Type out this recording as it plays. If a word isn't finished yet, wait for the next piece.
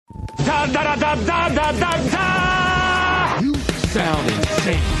da da da da da da. You sound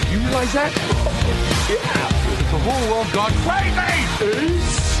insane. You realize that? Yeah. The whole world gone crazy.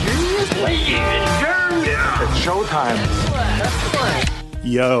 Seriously? It's showtime.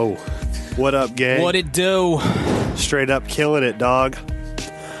 Yo, what up, gang? What it do? Straight up killing it, dog.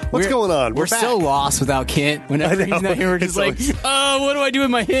 What's going on? We're back. so lost without Kent. Whenever he's not here, we're just like, oh, what do I do with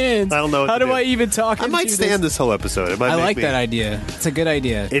my hands? I don't know what How to do do. I even talk? I might stand this whole episode. It might I make like me. that idea. It's a good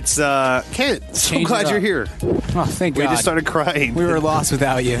idea. It's Kent. So Change glad it you're up. here. Oh, thank We God. just started crying. We were lost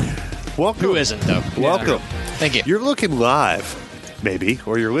without you. Welcome. Who isn't, though? Welcome. Thank you. You're looking live, maybe,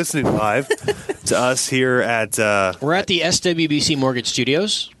 or you're listening live to us here at We're at the SWBC Mortgage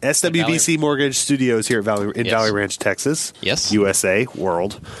Studios. SWBC Mortgage Studios here at Valley Yes. Ranch, Texas. Yes. USA,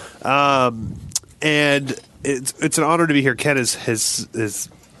 world. And it's an honor to be here. Ken has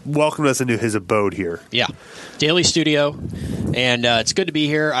welcomed us into his abode here. Yeah. Daily Studio. And it's good to be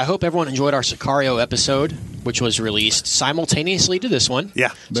here. I hope everyone enjoyed our Sicario episode, which was released simultaneously to this one. Yeah.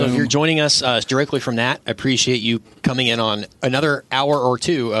 So if Boom. you're joining us directly from that, I appreciate you coming in on another hour or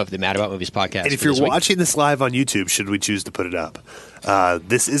two of the Mad About Movies podcast. And if for you're this week. watching this live on YouTube, should we choose to put it up,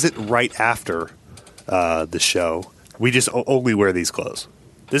 this isn't right after the show. We just only wear these clothes.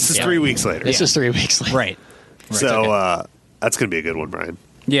 This is Yeah. 3 weeks later. This is 3 weeks later. Right. So that's going to be a good one, Brian.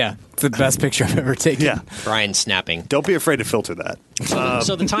 Yeah. It's the best picture I've ever taken. Yeah. Brian snapping. Don't be afraid to filter that.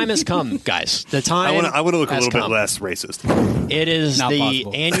 So the time has come, guys. The time I want to look a has little bit come. less racist. It is Not the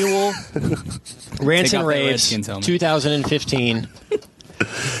possible. annual Rants Take and off that Raves Redskins helmet. 2015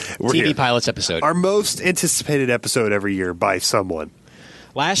 We're TV here. pilots episode. Our most anticipated episode every year by someone.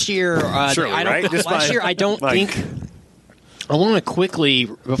 Last year, Surely, I don't, right? Just last by- year I don't like- think. I want to quickly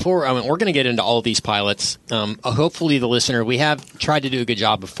before we're going to get into all of these pilots. Hopefully, the listener we have tried to do a good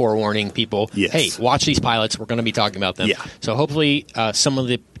job of forewarning people. Yes. Hey, watch these pilots. We're going to be talking about them. Yeah. So hopefully, some of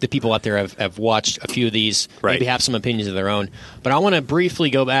the people out there have watched a few of these. Right. Maybe have some opinions of their own. But I want to briefly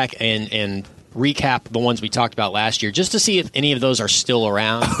go back and recap the ones we talked about last year, just to see if any of those are still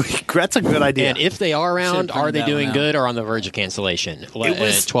around. That's a good idea. And if they are around, Should've are they printed that doing one out. good or on the verge of cancellation?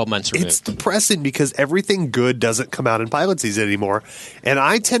 12 months removed. It's depressing because everything good doesn't come out in pilot season anymore. And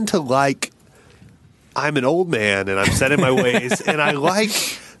I tend to like, I'm an old man and I'm set in my ways, and I like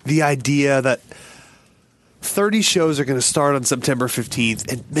the idea that 30 shows are going to start on September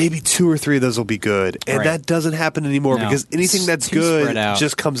 15th, and maybe 2 or 3 of those will be good. And Right. that doesn't happen anymore No. because anything It's that's too good spread out.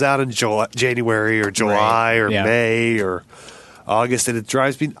 just comes out in January or July or Yeah. May or August, and it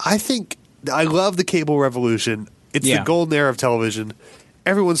drives me. I love the cable revolution. It's the Yeah. golden era of television.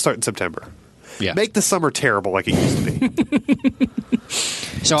 Everyone's starting September. Yeah. Make the summer terrible like it used to be.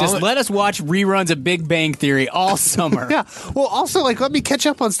 So Just let us watch reruns of Big Bang Theory all summer. Yeah. Well, also, let me catch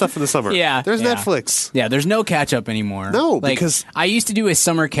up on stuff in the summer. Yeah, There's yeah. Netflix. Yeah, there's no catch up anymore. No, Like, because- I used to do a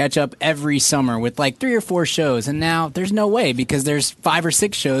summer catch up every summer with like 3 or 4 shows, and now there's no way because there's 5 or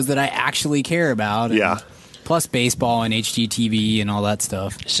 6 shows that I actually care about. and Yeah. Plus baseball and HGTV and all that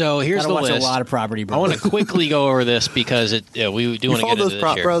stuff. So here's Gotta the watch list. a lot of Property I Brothers. want to quickly go over this because we do You want to follow get into those this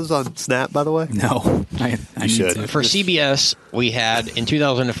prop here. bros on Snap, by the way? No, I need should. to. For CBS, we had in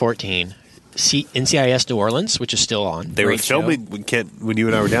 2014 NCIS New Orleans, which is still on. They were Great show. filming when you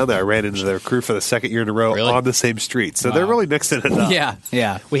and I were down there. I ran into their crew for the second year in a row Really? on the same street. So they're Wow. really mixing it up. Yeah,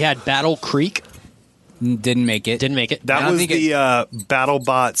 yeah. We had Battle Creek. Didn't make it. Didn't make it. I That don't was think the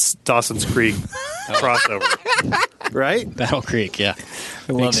BattleBots Dawson's Creek crossover. Right? Battle Creek, yeah.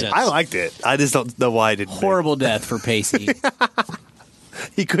 I love Makes it. sense. I liked it. I just don't know why I didn't. make it. Horrible death for Pacey.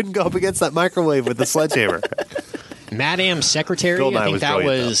 He couldn't go up against that microwave with the sledgehammer. Madame Secretary, Bill Nye I think was that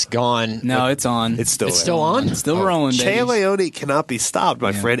brilliant, was gone. No, it's on. It's still It's there. still on? Still rolling, Che baby. Leone cannot be stopped, my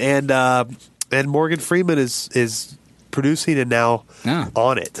Yeah. friend. And Morgan Freeman is producing and now Oh.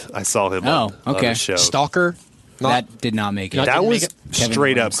 on it. I saw him Oh, on okay. the show. Stalker. That did not make it. Not- That didn't was make it? Kevin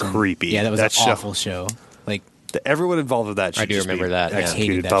straight up Williamson. creepy. Yeah, that was that an awful show. Like, Everyone involved with that I should do just remember be that, yeah. executed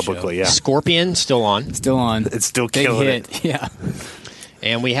Hated that publicly. show. Yeah, Scorpion, still on. still on. it's still Big killing hit. it. Yeah.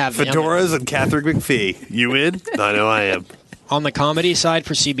 And we have Fedoras and Catherine McPhee. You in? I know I am. on the comedy side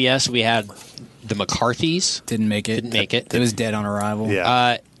for CBS, we had the McCarthys. Didn't make it. Didn't make it. It was dead on arrival.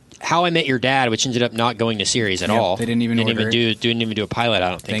 Yeah. How I Met Your Dad, which ended up not going to series at Yep, all. they didn't even order it. didn't even do a pilot. I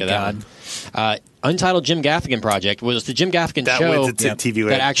don't think Thank of that God. one. Untitled Jim Gaffigan Project was the Jim Gaffigan That show went to TV Land.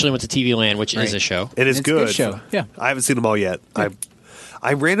 that actually went to TV Land, which is Right. a show. It is It's a good. good show. Yeah. I haven't seen them all yet.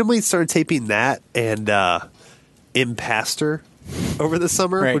 I randomly started taping that and Impastor over the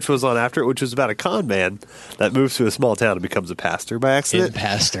summer, Right. which was on after, which was about a con man that moves to a small town and becomes a pastor by accident.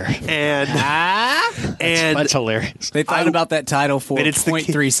 Pastor. And and That's hilarious. They thought about that title for and it's the 0.3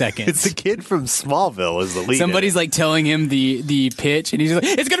 kid- seconds. It's the kid from Smallville is the lead. Somebody's like telling him the pitch, and he's like,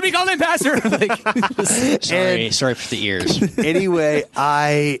 "It's gonna be Golden Pastor." Like, Sorry for the ears. Anyway,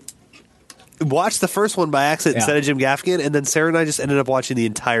 I watched the first one by accident Yeah. instead of Jim Gaffigan, and then Sarah and I just ended up watching the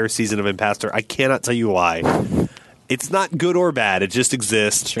entire season of Impastor. I cannot tell you why. It's not good or bad. It just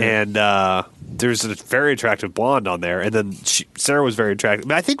exists, Sure. and there's a very attractive blonde on there, and then Sarah was very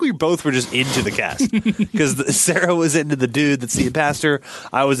attractive. I think we both were just into the cast because Sarah was into the dude that's the Impastor.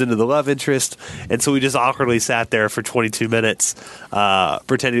 I was into the love interest, and so we just awkwardly sat there for 22 minutes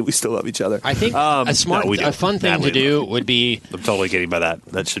pretending we still love each other. I think a fun thing Natalie to do and I. would be I'm totally getting by that.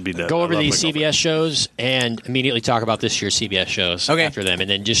 That should be go over these CBS shows and immediately talk about this year's CBS shows Okay. after them, and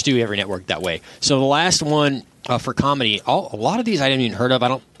then just do every network that way. So the last one for comedy, a lot of these I didn't even heard of.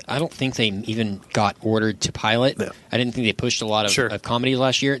 I don't think they even got ordered to pilot. No. I didn't think they pushed a lot of comedies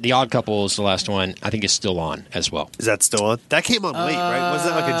last year. The Odd Couple is the last one. I think is still on as well. Is that still on? That came on late, right? Was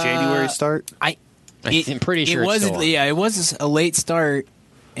that like a January start? I'm pretty sure it was. it's still on. Yeah, it was a late start,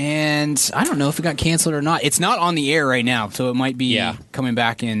 and I don't know if it got canceled or not. It's not on the air right now, so it might be coming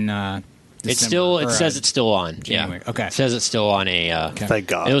back in. December, It says it's still on. January. Yeah. Okay. It says it's still on a. Thank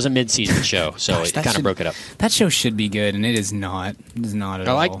God. It was a mid-season show, so Gosh, it that kind of should- broke it up. That show should be good, and it is not. It is not at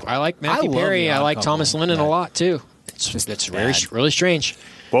all. I like Matthew love Perry. The I Odd like Couple. Thomas Lennon a lot too. just It's bad. really strange.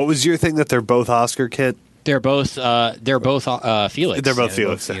 What was your thing that they're both Oscar Kent? They're both Felix. They're both Yeah, Felix. they're both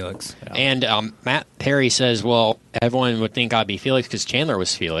Felix. Yeah. And Matt Perry says, well, everyone would think I'd be Felix because Chandler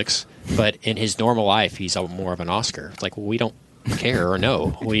was Felix, but in his normal life, he's more of an Oscar. It's like, well, we don't care or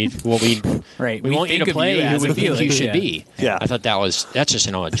know. We want you think to of play you who as we a think you Felix, should yeah. be. Yeah. I thought that's just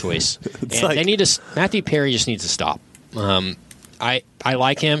an odd choice. And like- they need to. Matthew Perry just needs to stop. I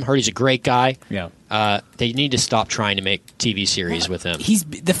like him. Heard he's a great guy. Yeah. They need to stop trying to make TV series with him.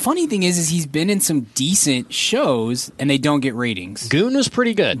 The funny thing is he's been in some decent shows and they don't get ratings. Goon was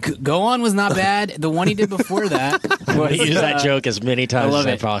pretty good. Go On was not bad. The one he did before that was, I use that joke as many I times love as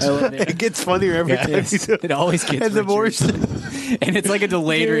I it. possibly. I love it. It gets funnier every time you do It always gets And the more richer. And it's like a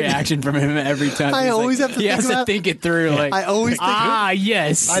delayed reaction from him every time. I He's always like, have to he think has to about- think it through. Like, I always think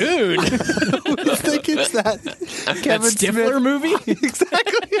yes, Dude, I think it's that that Kevin Stifler Smith movie.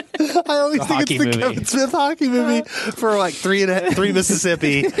 Exactly. I always think hockey it's the movie. Kevin Smith hockey movie for like three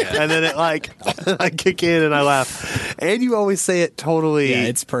Mississippi, and then it I kick in and I laugh. And you always say it totally. Yeah,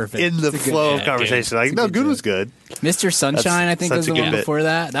 it's perfect. in the It's a good- flow yeah, of conversation. Like, It's a no, good Goon joke. was good. Mr. Sunshine, I think, such was a the good one bit. before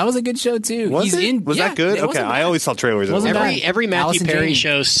that. That was a good show too. Was He's it? in. Was yeah, that good? it Okay, wasn't I bad. always saw trailers. of it. Wasn't bad. every Matthew Allison Perry Jane.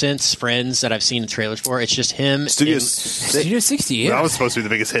 show since Friends that I've seen the trailers for, it's just him. Studio. Studio 60. Yeah, That was supposed to be the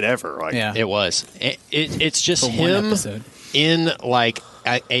biggest hit ever. Like, yeah. It was. It's just For one him episode. in like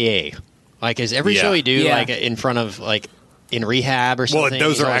AA. Like is every Yeah. show he do Yeah. like in front of like in rehab or Well, something.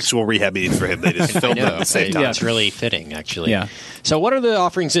 those He's are always- actual rehab meetings for him. They just I filmed them know. at the same time. It's really fitting, actually. Yeah. So, what are the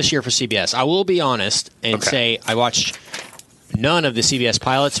offerings this year for CBS? I will be honest and Okay. say I watched none of the CBS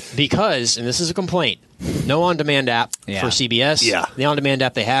pilots because, and this is a complaint, no on-demand app Yeah. for CBS. Yeah. The on-demand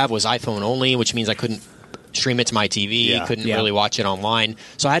app they have was iPhone only, which means I couldn't stream it to my TV. Yeah. Couldn't Yeah. really watch it online.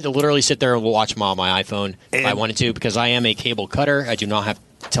 So I had to literally sit there and watch them on my iPhone if I And- wanted to because I am a cable cutter. I do not have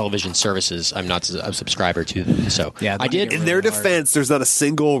television services. I'm not a subscriber to them. So Yeah, I did. In their really hard. defense, there's not a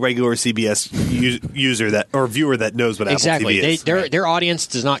single regular CBS user that or viewer that knows what Exactly. Apple TV is. Their audience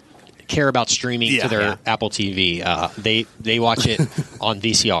does not care about streaming Yeah. to their Yeah. Apple TV. They watch it on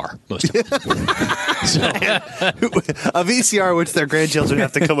VCR most of them. A VCR which their grandchildren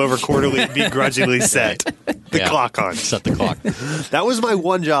have to come over quarterly and begrudgingly set the Yeah. clock on. Set the clock. That was my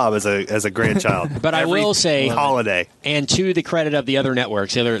one job as a grandchild. But I Every will say- holiday. And to the credit of the other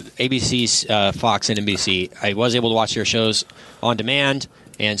networks, the other ABC's, Fox, and NBC, I was able to watch their shows on demand.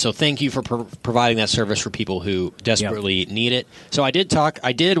 And so thank you for providing that service for people who desperately need it. So I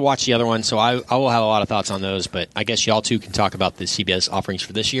did watch the other one, so I will have a lot of thoughts on those, but I guess y'all too can talk about the CBS offerings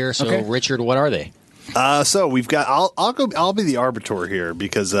for this year. So Okay. Richard, what are they? So we've got. I'll be the arbiter here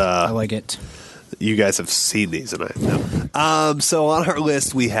because I like it. you guys have seen these and I know. So on our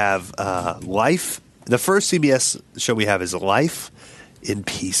list we have Life. The first CBS show we have is Life in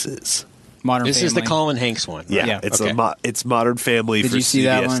Pieces. Modern This Family. is the Colin Hanks one. Yeah, Yeah, it's okay. it's Modern Family. Did for you see CBS.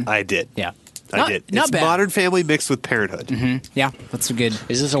 that one? I did. Yeah. I did. Not It's bad. Modern Family mixed with Parenthood. Yeah, that's a good.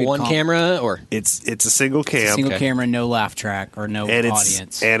 Is this a good one comp. camera or? It's a single cam. Single Okay. camera, no laugh track or no and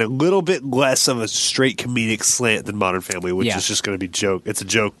audience. and a little bit less of a straight comedic slant than Modern Family, which Yeah. is just going to be joke. It's a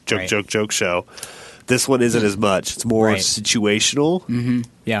joke Right. show. This one isn't as much. It's more Right. situational.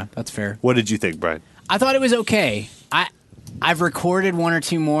 Yeah, that's fair. What did you think, Brian? I thought it was okay. I've recorded one or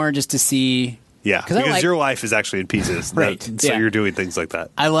two more just to see. Yeah, because your life is actually in pieces. Right. So you're doing things like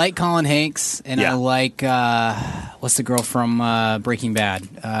that. I like Colin Hanks, and I like, what's the girl from Breaking Bad?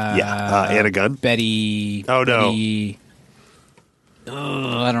 Anna Gunn? Betty. Oh, no. Betty,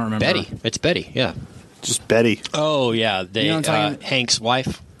 I don't remember. Betty. It's Betty, yeah. Just Betty. Oh, yeah. You know what I'm talking about? Hank's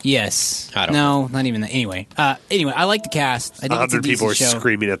wife. Yes. I don't know. Not even that. Anyway, I like the cast. I think 100 people are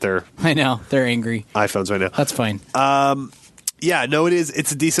screaming at their I know. They're angry. iPhones right now. That's fine. Yeah, no, it is.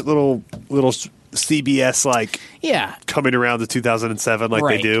 It's a decent little CBS coming around to 2007 like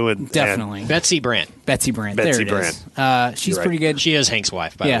right. they do, and Definitely. Betsy Brandt. Betsy Brandt. Betsy there it is. She's You're right. pretty good. She is Hank's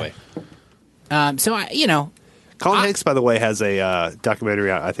wife, by the way. So Colin Hanks, by the way, has a documentary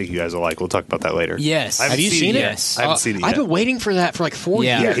out I think you guys will like. We'll talk about that later. Yes. I haven't Have you seen it? Yes. I haven't seen it yet. I've been waiting for that for like 4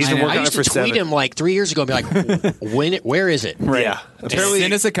 Yeah. years. He's been I know. working I on used it for to tweet 7. him like 3 years ago and be like, where is it? Right. Yeah.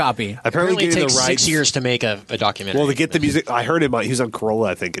 Send us a copy. Apparently Apparently it getting takes the 6 rights. years to make a documentary. Well, to get the music, I heard him. He was on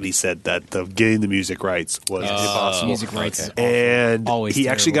Corolla, I think, and he said that getting the music rights was impossible. Music rights. okay. And Always he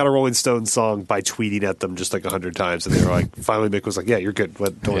actually got terrible. a Rolling Stones song by tweeting at them just like 100 times, and they were like, finally, Mick was like, "Yeah, you're good.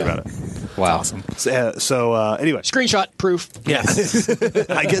 Don't worry about it." wow. Awesome. So anyway, Screenshot proof. yes,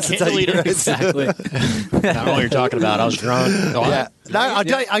 I guess it's how you delete it. Exactly. I don't know what you're talking about. I was drunk. No, Yeah, no,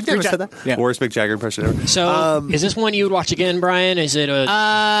 I never said that. Yeah. Worst Mick Jagger impression ever. So, is this one you would watch again, Brian? Is it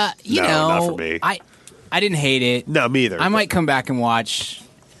a... You No, know, not for me. I didn't hate it. No, me either. I might come back and watch.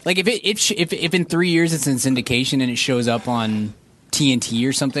 Like if in 3 years it's in syndication and it shows up on TNT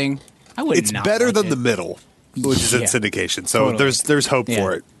or something, I would. It's not better watch than it. The Middle, which is in Yeah. syndication. So Totally. there's hope Yeah.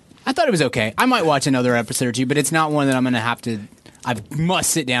 for it. I thought it was okay. I might watch another episode or two, but it's not one that I'm going to have to. I must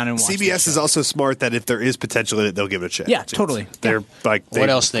sit down and watch. CBS is also smart that if there is potential in it, they'll give it a chance. Yeah, totally. They're like they What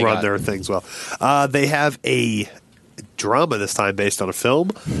else they run got? their things well. They have a drama this time based on a film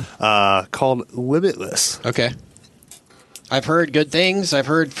called Limitless. Okay. I've heard good things. I've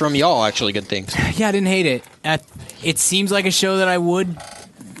heard from y'all, actually, good things. Yeah, I didn't hate it. It seems like a show that I would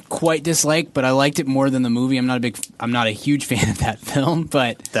quite dislike, but I liked it more than the movie. I'm not a huge fan of that film,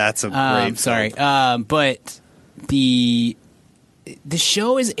 but That's a great. sorry. film. But the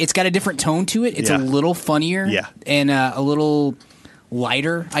show it's got a different tone to it. It's Yeah. a little funnier, Yeah. and a little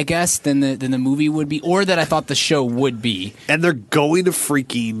lighter, I guess, than the movie would be, or that I thought the show would be. And they're going to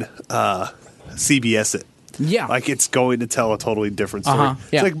freaking CBS it. Yeah, Like it's going to tell a totally different story. Uh-huh,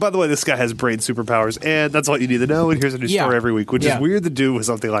 yeah. It's like, by the way, this guy has brain superpowers, and that's all you need to know. And here's a new Yeah. story every week, which Yeah. is weird to do with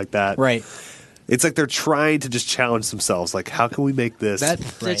something like that. right. It's like they're trying to just challenge themselves. Like, how can we make this? That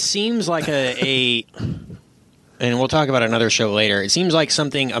Right. seems like a and we'll talk about another show later. It seems like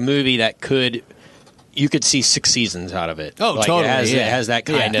a movie that you could see 6 seasons out of it. Oh, like totally, It yeah. has that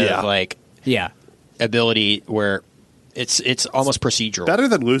kind Yeah. of Yeah. like Yeah. ability where it's almost procedural. better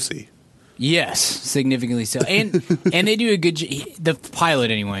than Lucy. Yes, significantly so. And they do a good the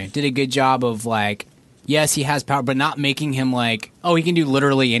pilot anyway did a good job of like, yes, he has power, but not making him like, oh, he can do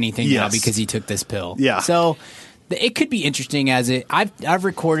literally anything now Yes. because he took this pill. Yeah. So it could be interesting as it. I've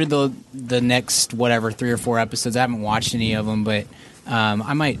recorded the next 3 or 4 episodes. I haven't watched any of them, but I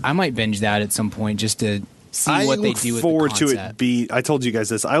might binge that at some point just to see I what they look do with forward the to concept. it being. I told you guys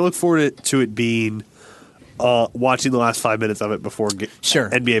this. I look forward to it being watching the last 5 minutes of it before Sure.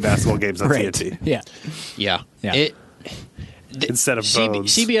 NBA basketball games on Right. TNT Yeah. Yeah. Yeah. instead of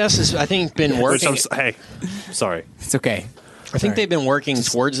Bones. CBS has, I think, been Which working. hey, sorry. It's okay. I think they've been working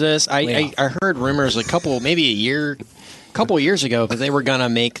towards this. I heard rumors maybe a couple years ago that they were going to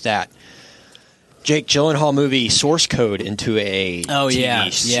make that Jake Gyllenhaal movie Source Code into a Oh, TV yeah,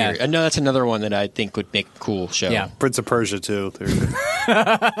 series. yeah. I know that's another one that I think would make a cool show. Yeah. Prince of Persia too.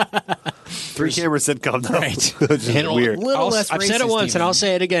 Three camera sitcom though. Right. Which is And weird. little less I've said it racist once, and even. I'll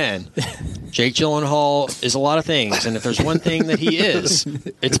say it again. Jake Gyllenhaal is a lot of things, and if there's one thing that he is,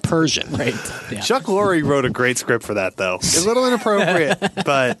 it's Persian. Right. Yeah. Chuck Lorre wrote a great script for that though. A little inappropriate,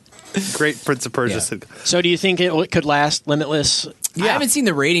 but great Prince of Persia Yeah. sitcom. So, do you think it could last Limitless? I haven't seen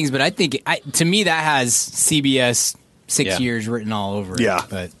the ratings, but I think to me that has CBS 6 Yeah. years written all over it. Yeah.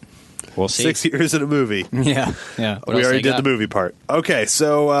 But We'll see. 6 years in a movie. yeah. We else already they did got? the movie part. Okay,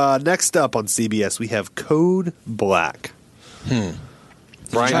 so next up on CBS we have Code Black. Brian,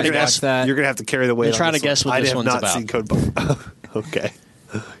 Try to you're gonna, guess that. you're gonna have to carry the weight. You try on to this one. guess what I this have one's not about. seen Code Black. Okay,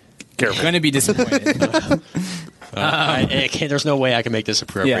 careful. Going to be disappointed. There's no way I can make this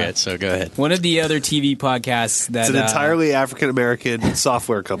appropriate, Yeah. so go ahead. One of the other TV podcasts that It's an entirely African American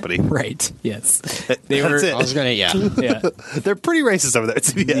software company. right. Yes. They That's were. it. I was gonna, yeah. Yeah. They're pretty racist over there at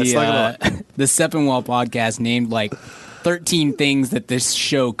CBS. The, not gonna lie. the Steppenwell podcast named like 13 things that this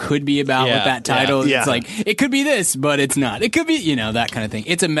show could be about Yeah, with that title. yeah. It's like, it could be this, but it's not. It could be, that kind of thing.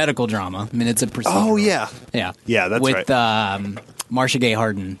 It's a medical drama. I mean, it's a procedural. Oh, yeah. Yeah. Yeah, that's with, right. Marcia Gay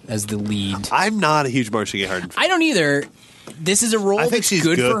Harden as the lead. I'm not a huge Marcia Gay Harden fan. I don't either. This is a role I think that's she's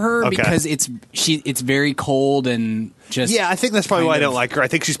good good. for her Okay. because it's very cold and just Yeah, I think that's probably why I kind don't of- like her. I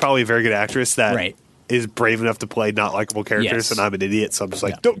think she's probably a very good actress that Right. is brave enough to play not likable characters, Yes. and I'm an idiot, so I'm just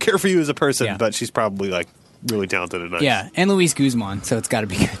like, Yeah. don't care for you as a person, Yeah. but she's probably like really talented and nice. Yeah, and Luis Guzman, so it's got to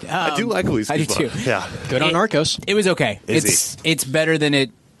be good. I do like Luis I do Guzman. too. Yeah. Good on It- Narcos. It was okay. Is It's better than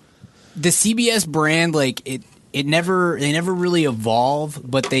it. The CBS brand, like they never really evolve,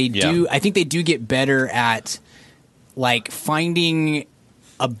 but they do. I think they do get better at like finding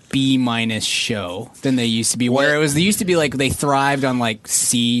a B- show than they used to be. Where they used to be like they thrived on like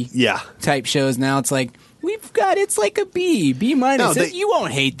C Yeah. type shows. Now it's like it's like a B minus. No, You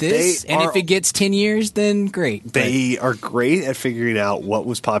won't hate this, they and are- if it gets 10 years, then great. They are great at figuring out what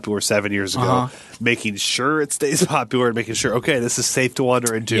was popular 7 years ago, Uh-huh. making sure it stays popular, and making sure, okay, this is safe to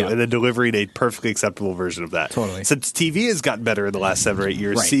wander into, Yeah. and then delivering a perfectly acceptable version of that. Totally. Since TV has gotten better in the last 7 or 8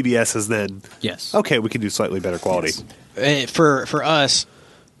 years, Right. CBS has then, Yes. okay, we can do slightly better quality. For us,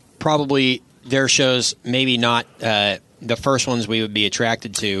 probably their shows maybe not the first ones we would be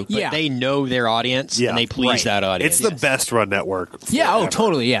attracted to, but Yeah. they know their audience Yeah. and they please Right. that audience. It's the best run network. Yeah, forever.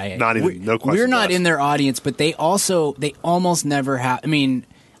 totally. Yeah. Not even, no question. We're not asked. in their audience, but they almost never have. I mean,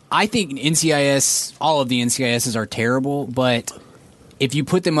 I think NCIS, all of the NCISs are terrible, but if you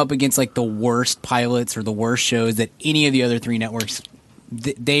put them up against like the worst pilots or the worst shows that any of the other three networks,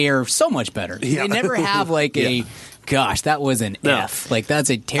 they are so much better. Yeah. They never have like Yeah. gosh, that was an No. F. Like that's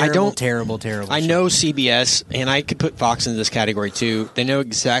a terrible, terrible, terrible. I show. know CBS, and I could put Fox in this category too. They know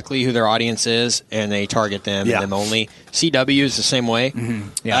exactly who their audience is, and they target them Yeah. and them only. CW is the same way.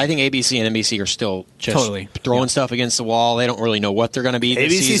 Yeah. I think ABC and NBC are still just Totally. throwing Yeah. stuff against the wall. They don't really know what they're going to be this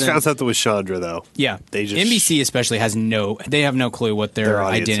ABC's season. found something with Chandra, though. Yeah, They just- NBC especially they have no clue what Their their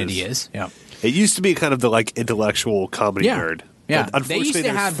audience identity is. is. Yeah. It used to be kind of the like intellectual comedy Yeah. nerd. Yeah. But They used unfortunately, to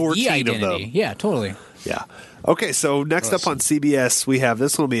there's have 14 the of identity. them. Yeah, totally. Yeah. Okay, so next up on CBS, we have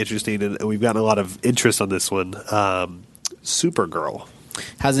this one will be interesting, and we've gotten a lot of interest on this one. Supergirl.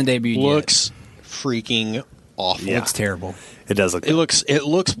 Hasn't debuted yet. Looks freaking awful. Yeah. Looks terrible. It does look. It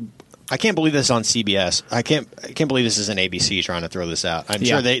looks. I can't believe this is on CBS. I can't believe this is an ABC trying to throw this out. I'm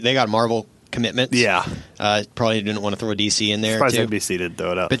Yeah. sure they got Marvel commitments. Yeah. Probably didn't want to throw a DC in there Surprised too. NBC didn't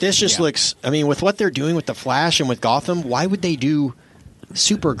throw it up. But this just Yeah. looks. I mean, with what they're doing with the Flash and with Gotham, why would they do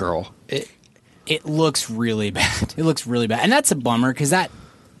Supergirl? It looks really bad. It looks really bad, and that's a bummer because that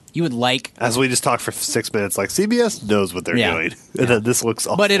you would like, As we just talked for 6 minutes, like CBS knows what they're Yeah. doing, and then this looks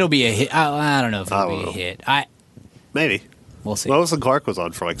awful. but it'll be a hit. I don't know if I it'll don't be a know. hit. Maybe. We'll see. Lois and Clark was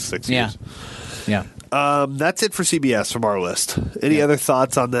on for like 6 Yeah, years. yeah. That's it for CBS from our list. Any other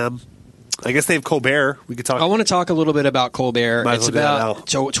thoughts on them? I guess they have Colbert. We could talk. I want to talk a little bit about Colbert. Might as It's well do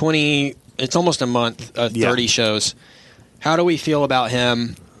that about 20. It's almost a month. 30 Yeah. shows. How do we feel about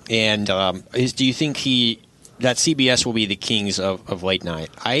him? And do you think that CBS will be the kings of late night?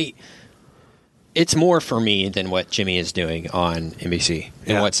 It's more for me than what Jimmy is doing on NBC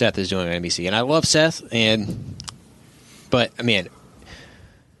and Yeah. what Seth is doing on NBC. And I love Seth, but I mean,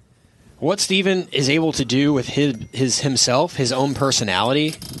 what Steven is able to do with himself, his own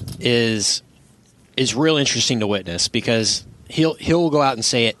personality, is real interesting to witness because he'll go out and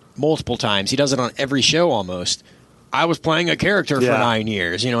say it multiple times. He does it on every show almost. I was playing a character for Yeah. 9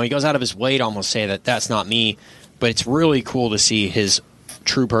 years. He goes out of his way to almost say that's not me. But it's really cool to see his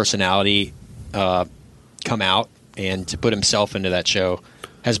true personality come out and to put himself into that show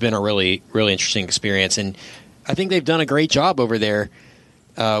has been a really, really interesting experience. And I think they've done a great job over there.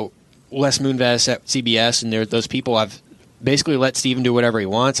 Les Moonves at CBS and those people have basically let Steven do whatever he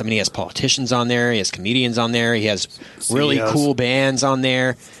wants. I mean, he has politicians on there. He has comedians on there. He has really CEOs. cool bands on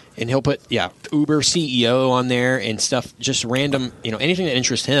there. And he'll put, Uber CEO on there and stuff, just random, anything that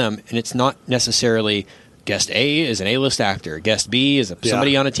interests him. And it's not necessarily guest A is an A-list actor, guest B is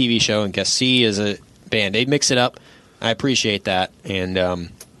somebody on a TV show, and guest C is a band. They mix it up. I appreciate that. And I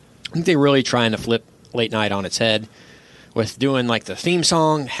think they're really trying to flip late night on its head with doing like the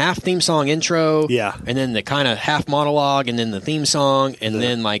half theme song intro, and then the kind of half monologue, and then the theme song, and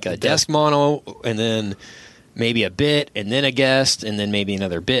then like a desk mono, and then maybe a bit, and then a guest, and then maybe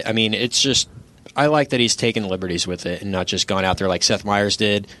another bit. I mean, it's just, I like that he's taken liberties with it and not just gone out there like Seth Meyers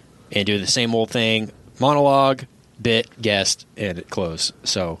did and do the same old thing, monologue, bit, guest, and close.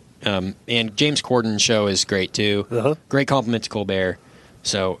 So, and James Corden's show is great too. Uh-huh. Great compliment to Colbert.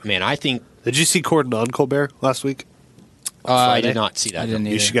 So, man, I think Did you see Corden on Colbert last week? I Friday? did not see that. I didn't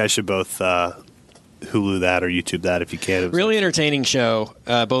You either. guys should both Hulu that or YouTube that if you can. It was Really entertaining show,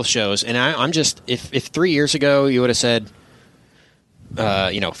 both shows. And I'm just, if 3 years ago you would have said,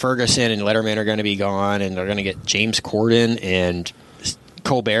 Ferguson and Letterman are going to be gone and they're going to get James Corden and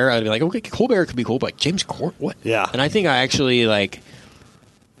Colbert, I'd be like, okay, Colbert could be cool, but James Corden, what? Yeah. And I think I actually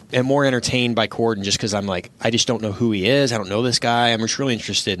am more entertained by Corden just because I'm like, I just don't know who he is. I don't know this guy. I'm just really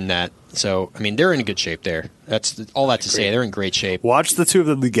interested in that. So, I mean, they're in good shape there. That's all that to say. They're in great shape. Watch the two of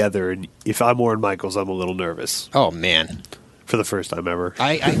them together, and if I'm Warren Michaels, I'm a little nervous Oh, man. for the first time ever.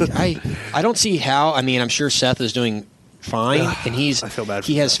 I don't see how. I mean, I'm sure Seth is doing fine, and I feel bad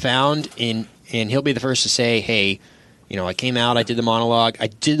for he has Seth. found and he'll be the first to say, hey, I came out, I did the monologue. I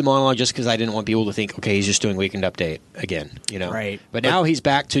did the monologue just because I didn't want people to think, okay, he's just doing Weekend Update again, Right. But now he's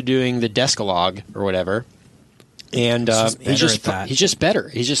back to doing the Deskalog or whatever, and he's just better.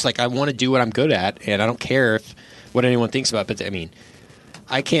 He's just like, I want to do what I'm good at, and I don't care what anyone thinks about it. But I mean,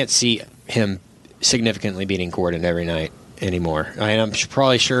 I can't see him significantly beating Corden every night anymore. I'm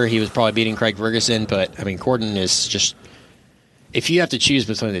probably sure he was probably beating Craig Ferguson, but I mean, Corden is just. If you have to choose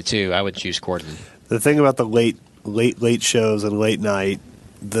between the two, I would choose Corden. The thing about the late shows and late night,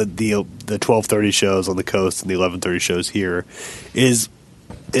 the 12:30 shows on the coast and the 11:30 shows here, is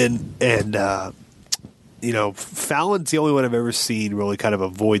Fallon's the only one I've ever seen really kind of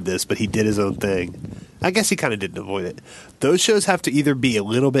avoid this, but he did his own thing. I guess he kind of didn't avoid it. Those shows have to either be a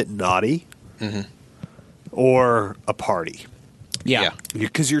little bit naughty or a party. Yeah.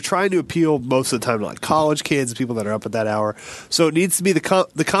 Because you're trying to appeal most of the time to like college kids and people that are up at that hour. So it needs to be the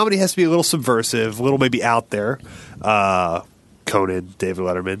comedy has to be a little subversive, a little maybe out there. Conan, David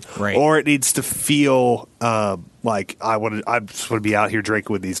Letterman, right? Or it needs to feel like I just want to be out here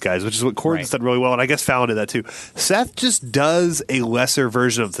drinking with these guys, which is what Corden's done really well, and I guess Fallon did that too. Seth just does a lesser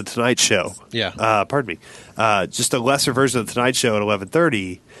version of the Tonight Show. Yeah, pardon me, just a lesser version of the Tonight Show at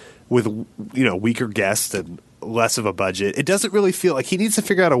 11:30 with weaker guests and less of a budget. It doesn't really feel like he needs to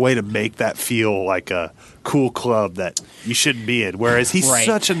figure out a way to make that feel like a cool club that you shouldn't be in. Whereas he's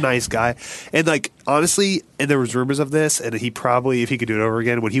such a nice guy. And like, honestly, and there was rumors of this, and he probably, if he could do it over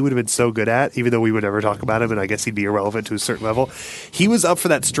again, what he would have been so good at, even though we would never talk about him, and I guess he'd be irrelevant to a certain level, he was up for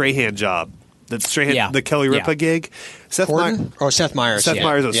that Strahan job. That Strahan, the Kelly Ripa gig. Seth Meyers. Seth Meyers.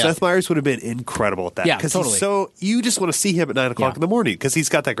 Seth Meyers would have been incredible at that. Yeah, totally. So you just want to see him at 9 o'clock in the morning because he's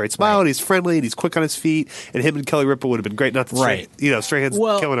got that great smile and he's friendly and he's quick on his feet. And him and Kelly Ripa would have been great. Not that Strahan's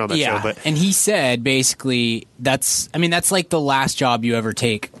killing on that show, but and he said basically that's like the last job you ever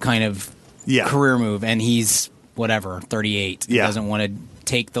take kind of career move. And he's 38. He doesn't want to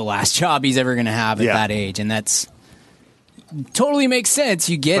take the last job he's ever going to have at that age, and that's. Totally makes sense.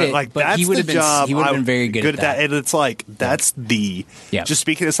 You get it. Like, but he would have been very good at that. And it's like that's just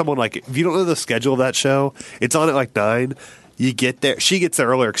speaking to someone like if you don't know the schedule of that show, it's on at like 9. You get there. She gets there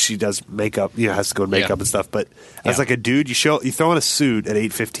earlier because she does makeup. Has to go and makeup and stuff. But as like a dude, you throw on a suit at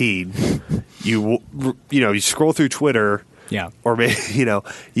 8:15. You scroll through Twitter. Yeah. Or maybe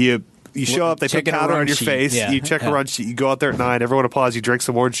you show up, they put powder on your face, you check a run sheet, you go out there at 9, everyone applauds, you drink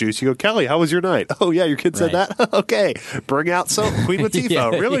some orange juice, you go, Kelly, how was your night? Oh, yeah, your kid said that? Okay, bring out some Queen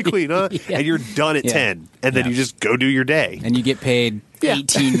Latifah, really Queen, huh? And you're done at 10, and then you just go do your day. And you get paid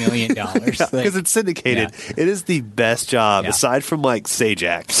 $18 million. Because it's syndicated. It is the best job, aside from like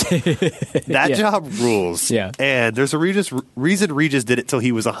Sajak. That job rules. Yeah. And there's a reason Regis did it till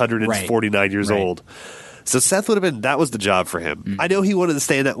he was 149 years old. So Seth would have been, that was the job for him. Mm-hmm. I know he wanted to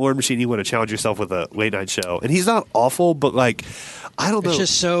stay in that War Machine. He wanted to challenge yourself with a late night show. And he's not awful, but like, I don't know. It's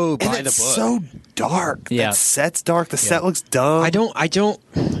just so by the book. So dark. Yeah. That set's dark. The set looks dumb. I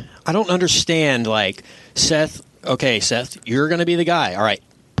don't understand like Seth, okay, Seth, you're going to be the guy. All right.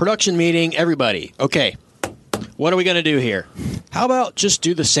 Production meeting, everybody. Okay. What are we going to do here? How about just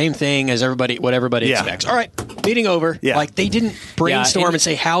do the same thing as what everybody expects? All right, meeting over. Yeah. Like they didn't brainstorm and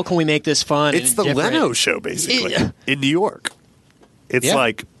say, how can we make this fun? It's the Leno show, basically, in New York. It's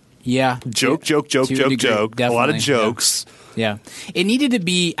like joke, a lot of jokes. Yeah. It needed to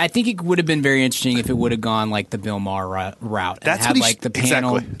be, I think it would have been very interesting if it would have gone like the Bill Maher route. That's and had like the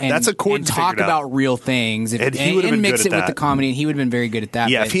panel exactly. That's a and talk about real things. And he would have been mix good at it with the comedy, and he would have been very good at that.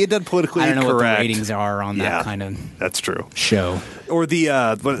 Yeah, if he had done politically incorrect. I don't know what the ratings are on that kind of that's true. show. Or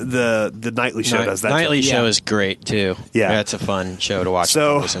the nightly show does that. Nightly show is great too. Yeah, that's a fun show to watch.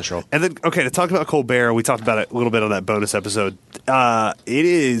 So, on Central. And then to talk about Colbert, we talked about it a little bit on that bonus episode. It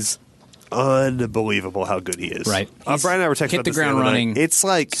is unbelievable how good he is. Right. Brian and I were texting about the this ground the other running. Night. It's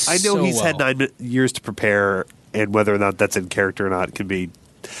like I know he's had 9 years to prepare, and whether or not that's in character or not can be,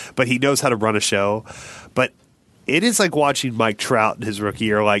 but he knows how to run a show. But it is like watching Mike Trout in his rookie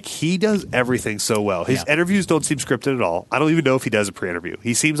year. Like, he does everything so well. His interviews don't seem scripted at all. I don't even know if he does a pre-interview.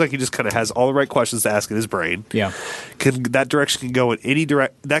 He seems like he just kind of has all the right questions to ask in his brain. Yeah. That direction can go in any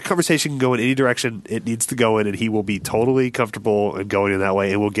that conversation can go in any direction it needs to go in, and he will be totally comfortable in going in that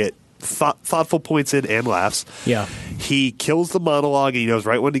way, and will get thoughtful points in and laughs. Yeah. He kills the monologue, and he knows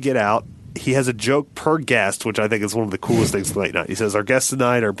right when to get out. He has a joke per guest, which I think is one of the coolest things of late night. He says, our guests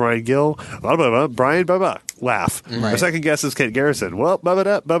tonight are Brian Gill, blah, blah, blah, Brian, blah, blah, laugh. Right. Our second guest is Kent Garrison. Well, blah,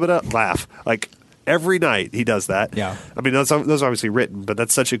 blah, blah, blah, laugh. Like, every night he does that. Yeah. I mean, those are obviously written, but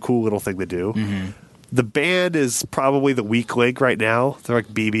that's such a cool little thing to do. Mm-hmm. The band is probably the weak link right now. They're like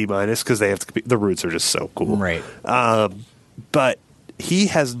BB minus because they have to the roots are just so cool. Right. But he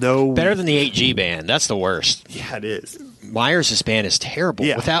has no... Better than the 8G band. That's the worst. Yeah, it is. Myers' band is terrible.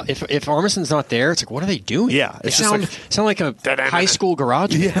 Yeah. Without if Armison's not there, it's like, what are they doing? Yeah, They it's just sound like a high school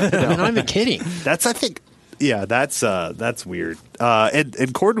garage. Yeah. I'm not even kidding. That's, I think... Yeah, that's weird. And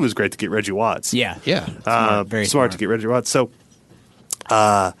Corden was great to get Reggie Watts. Yeah. Yeah. Very smart to get Reggie Watts. So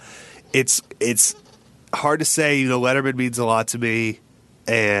it's hard to say. You know, Letterman means a lot to me,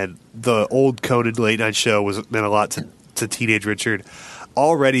 and the old Conan late night show meant a lot to teenage Richard.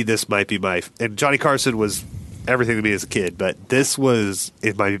 Already, this might be and Johnny Carson was everything to me as a kid, but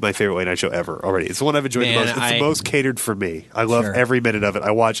it might be my favorite late night show ever already. It's the one I've enjoyed the most. It's the most catered for me. I love every minute of it.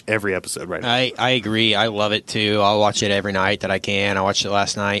 I watch every episode right now. I agree. I love it too. I'll watch it every night that I can. I watched it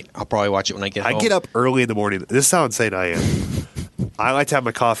last night. I'll probably watch it when I get home. I get up early in the morning. This is how insane I am. I like to have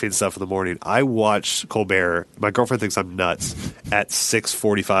my coffee and stuff in the morning. I watch Colbert. My girlfriend thinks I'm nuts at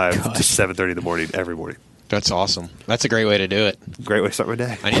 6:45 to 7:30 in the morning every morning. That's awesome. That's a great way to do it. Great way to start my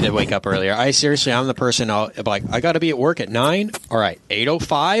day. I need to wake up earlier. I'm the person. I'll be like, I got to be at work at 9. All right,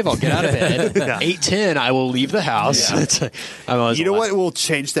 8:05. I'll get out of bed. 8:10. I will leave the house. Yeah. You know what will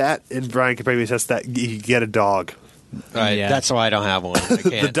change that? And Brian can probably attest that. You get a dog. That's why I don't have one.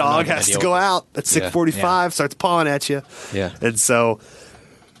 The dog has to go out at 6:45. Starts pawing at you. Yeah. And so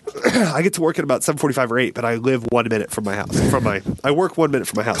I get to work at about 7:45 or 8, but I live 1 minute from my house. I work 1 minute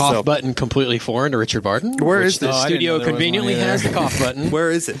from my house. Cough button completely foreign to Richard Barton. Where is the this? studio conveniently has the cough button.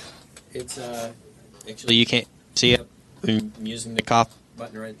 Where is it? It's actually you can't see it. I'm using the cough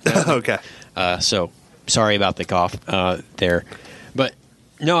button right now. Okay. So sorry about the cough there, but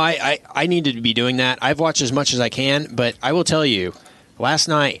no, I needed to be doing that. I've watched as much as I can, but I will tell you, last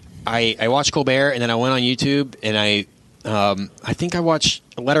night I watched Colbert and then I went on YouTube and I think I watched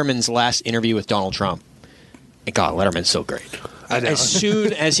Letterman's last interview with Donald Trump. And God, Letterman's so great. As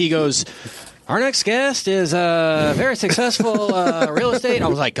soon as he goes, our next guest is very successful real estate. I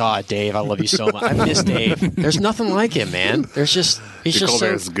was like, God, Dave, I love you so much. I miss Dave. There's nothing like him, man. He's just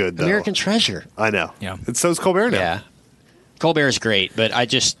Colbert's so good, though. American treasure. I know. Yeah. And so is Colbert now. Yeah. Colbert's great, but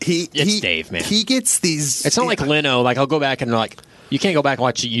it's Dave, man. He gets these... It's not like Leno. Like, I'll go back and you can't go back and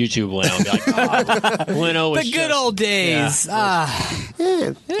watch YouTube Leno and be like, God, Leno was The good old days.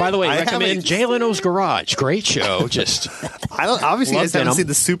 Yeah. By the way, recommend Jay Leno's Garage. Great show. Just obviously, you guys haven't Venom. seen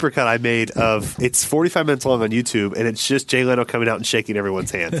the supercut I made of. It's 45 minutes long on YouTube, and it's just Jay Leno coming out and shaking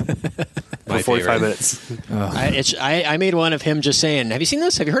everyone's hand for 45 minutes. I made one of him just saying, "Have you seen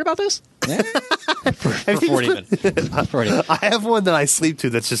this? Have you heard about this?" for 40 minutes. 40. I have one that I sleep to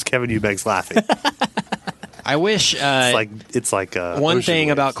that's just Kevin Eubanks laughing. I wish it's like one Ocean thing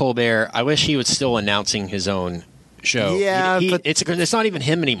Waves. about Colbert. I wish he was still announcing his own show. Yeah, but it's not even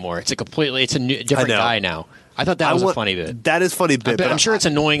him anymore. It's a different guy now. I thought that was a funny bit. That is funny bit. But I'm sure it's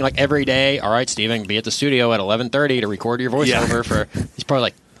annoying. Like every day. All right, Steven, be at the studio at 11:30 to record your voiceover. He's probably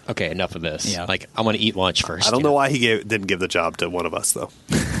like, okay, enough of this. Yeah. Like I'm going to eat lunch first. I don't know why he didn't give the job to one of us though.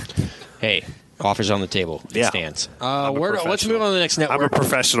 Hey, offers on the table. It stands. Let's move on to the next network. I'm a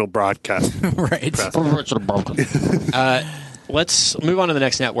professional broadcaster. Right. Let's move on to the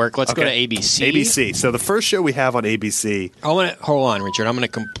next network. Let's go to ABC. ABC. So the first show we have on ABC. I want to hold on, Richard. I'm going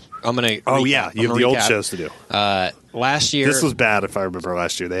to. Oh yeah, you have the old shows to do. Last year, this was bad. If I remember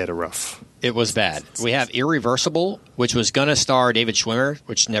last year, they had a rough. It was bad. We have Irreversible, which was going to star David Schwimmer,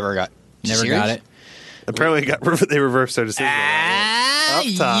 which never got it. Apparently, they reversed their decision. Up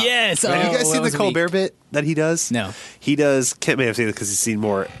top. Yes. Have you guys seen the Colbert bit that he does? No. He does. Kent may have seen it because he's seen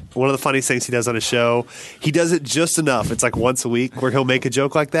more. One of the funniest things he does on his show, he does it just enough. It's like once a week where he'll make a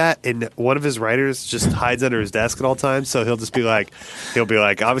joke like that, and one of his writers just hides under his desk at all times. So he'll be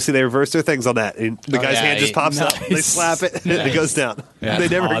like, obviously they reversed their things on that, and the guy's hand just pops up. They slap it, and it goes down. Yeah, they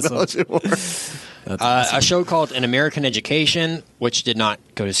never awesome. acknowledge it more. A show called An American Education, which did not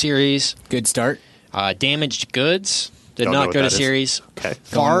go to series. Good start. Damaged Goods did Don't know not what go to that is. series. Okay.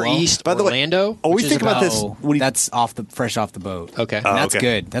 Far Going well. East By the way, Orlando. always which is think about this Oh, when you- that's fresh off the boat. Okay. And that's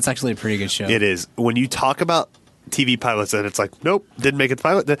okay. good. That's actually a pretty good show. It is. When you talk about TV pilots, and it's like, nope, didn't make it to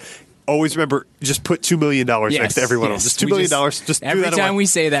pilot. Always remember, just put $2 million next to every one of them. Just $2 million. Just every do that time away. we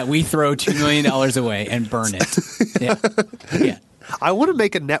say that, we throw $2 million away and burn it. Yeah. I want to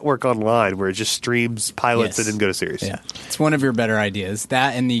make a network online where it just streams pilots that Yes. didn't go to series. Yeah, it's one of your better ideas.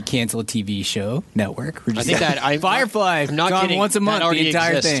 That and the canceled TV show network. I think that Firefly. I'm not gone kidding. once a That month. already The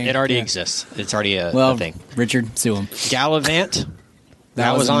entire exists. thing. It already Yeah. exists. It's already a Well, thing. Richard, sue him. Gallivant.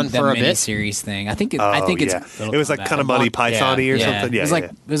 That was on for a bit. Series thing. I think. Oh, It's. It was like kind of Monty Python-y or something. Yeah, it was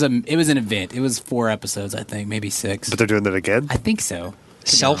like it was an event. It was 4 episodes, I think, maybe 6. But they're doing that again. I think so.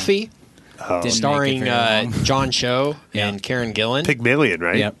 Selfie, Didn't make starring it very long. John Cho Yeah. and Karen Gillan. Pygmalion,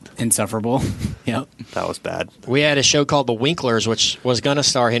 right? Yep, insufferable. Yep. That was bad. We had a show called The Winklers, which was going to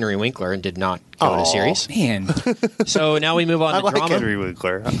star Henry Winkler and did not go to Aw. series. Man, So now we move on I to like drama. Henry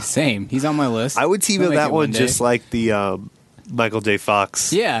Winkler. same. He's on my list. I would We'll TiVo make that it one day. just like the Michael J.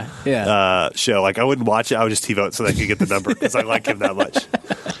 Fox Yeah. show. Like I wouldn't watch it. I would just TiVo it so that I could get the number because I like him that much.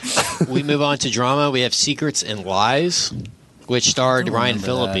 We move on to drama. We have Secrets and Lies, which starred Ryan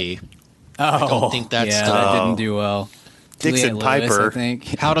remember Phillippe. Oh, don't think that's yeah. still- That didn't do well. Dixon Juliette Lewis, Piper. I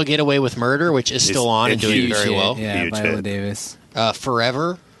think. How to Get Away with Murder, which is still on and it's doing huge very Huge well. hit. Yeah, Huge Viola hit. Davis.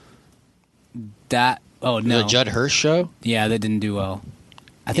 Forever, That. Oh no. the Judd Hirsch show. Yeah, that didn't do well.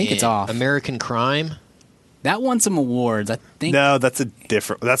 I think it's And off. American Crime. That won some awards. I think. No, that's a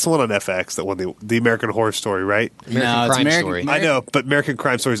different. That's the one on FX that won the American Horror Story, right? American No, it's Crime American- Story. I know, but American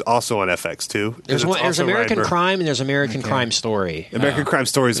Crime Story is also on FX too. There's And one. it's There's also American Ryan Mur- Crime and there's American Crime Story. American Crime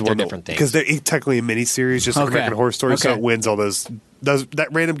Story is the they're one different things. because they're technically a miniseries, just like Okay. American Horror Story, so Okay. it wins all those that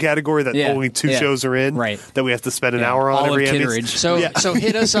random category that Yeah. only 2 Yeah. shows are in. Right. That we have to spend an Yeah. hour on All of every Emmys. Kitteridge. So Yeah. so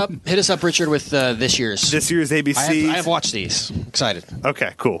hit us up, Richard, with this year's. This year's ABC. I have watched these. Excited.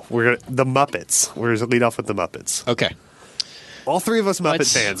 Okay, cool. We're gonna the Muppets. We're gonna lead off with the Muppets. Okay. All 3 of us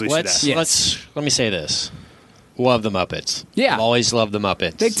Muppet fans. We should let's, add. Yes. let me say this. Love the Muppets. Yeah. I've always loved the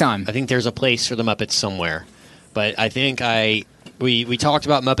Muppets. Big time. I think there's a place for the Muppets somewhere. But I think we talked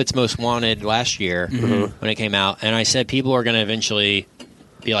about Muppets Most Wanted last year when it came out, and I said people are going to eventually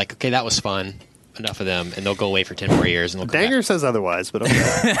be like, okay, that was fun. Enough of them, and they'll go away for 10 more years, and they'll come Danger says otherwise, but okay.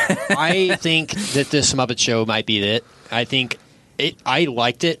 back. I think that this Muppet Show might be it. I think I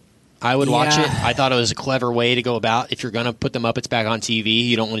liked it. I would watch Yeah. it. I thought it was a clever way to go about. If you're going to put the Muppets back on TV,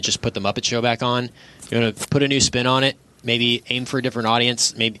 you don't want to just put the Muppet Show back on. You're going to put a new spin on it. Maybe aim for a different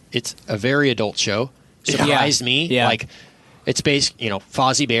audience. Maybe it's a very adult show. Surprised me. Yeah. Like it's based,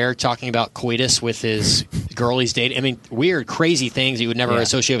 Fozzie Bear talking about coitus with his girl he's dating. I mean, weird, crazy things you would never Yeah.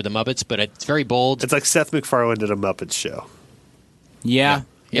 associate with the Muppets, but it's very bold. It's like Seth MacFarlane did a Muppets show. Yeah.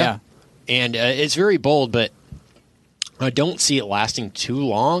 Yeah. And it's very bold, but I don't see it lasting too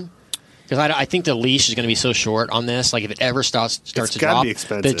long. Because I think the leash is going to be so short on this. Like, if it ever starts to gotta drop, be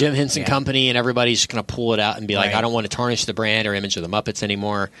expensive. the Jim Henson Yeah. Company and everybody's just going to pull it out and be like, Right. I don't want to tarnish the brand or image of the Muppets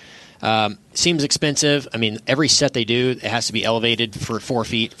anymore. Seems expensive. I mean, every set they do, it has to be elevated for 4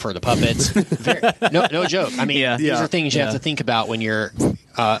 feet for the puppets. No joke. I mean, Yeah. these Yeah. are things you have Yeah. to think about when you're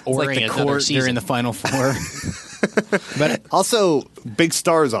It's like ordering the another court season. during the Final Four. But Also, big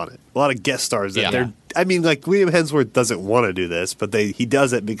stars on it. A lot of guest stars. That Yeah. they're. I mean, like William Hemsworth doesn't want to do this, but he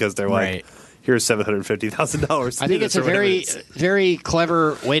does it because they're like, Right. here's $750,000. I think it's a very, very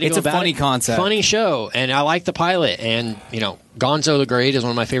clever way to It's go a about funny it. concept. Funny show, and I like the pilot. And Gonzo the Great is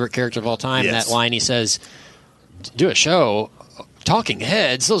one of my favorite characters of all time. Yes. That line he says, "Do a show, talking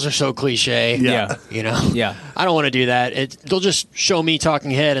heads. Those are so cliche." Yeah. Yeah. I don't want to do that. They'll just show me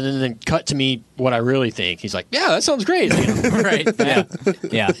talking head, and then cut to me what I really think. He's like, "Yeah, that sounds great." Right. Yeah.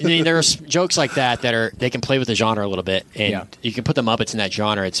 Yeah. I mean, there's jokes like that they can play with the genre a little bit, and Yeah. you can put the Muppets in that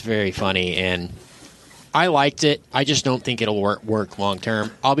genre. It's very funny, and I liked it. I just don't think it'll work long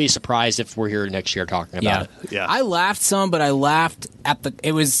term. I'll be surprised if we're here next year talking about Yeah. it. Yeah. I laughed some, but I laughed at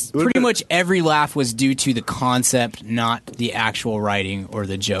it was pretty much every laugh was due to the concept, not the actual writing or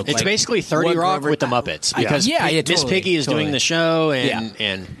the joke. It's Like, basically 30 what Rock Grover- with the Muppets because Yeah, Miss totally, Piggy is totally. doing the show, and Yeah.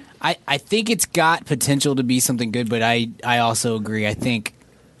 and I think it's got potential to be something good, but I also agree. I think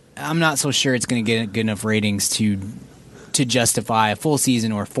I'm not so sure it's going to get good enough ratings to justify a full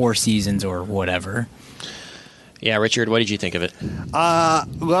season or 4 seasons or whatever. yeah. Richard, what did you think of it?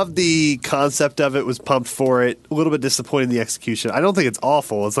 Love the concept of it. Was pumped for it. A little bit disappointed in the execution. I don't think it's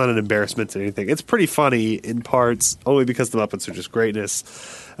awful. It's not an embarrassment to anything. It's pretty funny in parts, only because the Muppets are just greatness.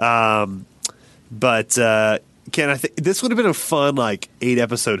 But Ken, I think this would have been a fun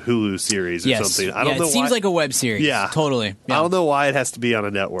 8-episode Hulu series or Yes, something. I don't know. it seems why. like a web series. Yeah, totally. Yeah. I don't know why it has to be on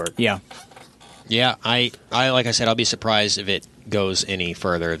a network. Yeah. Yeah, I like I said, I'll be surprised if it goes any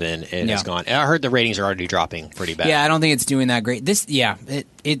further than it has gone. I heard the ratings are already dropping pretty bad. Yeah, I don't think it's doing that great.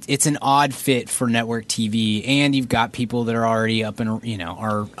 It's an odd fit for network TV, and you've got people that are already up and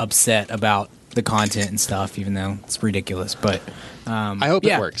are upset about the content and stuff, even though it's ridiculous. But I hope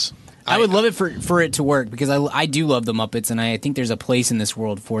it works. I would love it for it to work because I do love the Muppets, and I think there's a place in this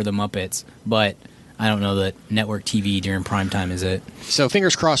world for the Muppets, but I don't know that network TV during primetime is it. So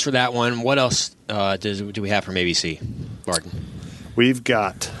fingers crossed for that one. What else do we have from ABC, Barton? We've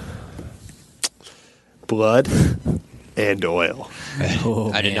got blood and oil.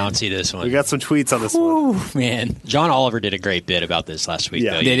 Oh, I did not see this one. We got some tweets on this one. Ooh, man. John Oliver did a great bit about this last week.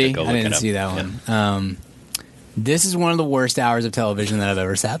 Yeah. Though. Did he? Go I look didn't it up. see that one. This is one of the worst hours of television that I've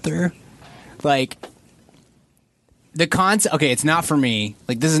ever sat through. Like, the concept. Okay, it's not for me.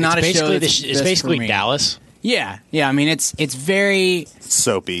 Like, this is not a show. It's basically Dallas. Yeah. I mean, it's very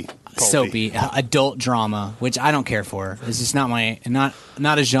Soapy. Pulpy. soapy adult drama, which I don't care for. It's just not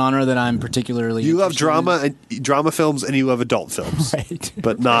a genre that I'm particularly. You love interested drama films, and you love adult films, Right.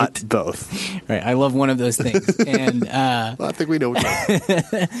 but not both. in. Right. I love one of those things, and Well, I think we know which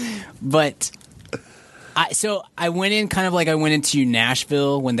one. but. I went in kind of like I went into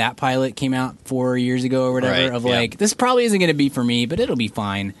Nashville when that pilot came out 4 years ago or whatever. Right, of yeah. like, this probably isn't going to be for me, but it'll be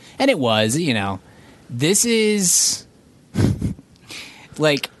fine. And it was, This is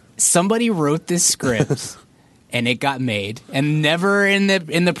like somebody wrote this script and it got made, and never in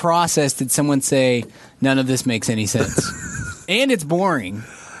the process did someone say none of this makes any sense, and it's boring.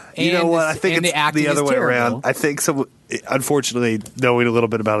 You know what? I think and it's the acting the other is way terrible. around. I think unfortunately, knowing a little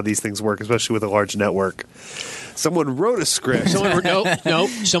bit about how these things work, especially with a large network, someone wrote a script.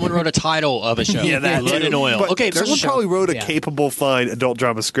 Someone wrote a title of a show. Yeah, that Blood too. and Oil. But Okay, there's a someone show. probably wrote a Yeah. capable, fine adult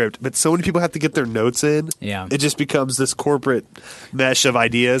drama script, but so many people have to get their notes in. Yeah. It just becomes this corporate mesh of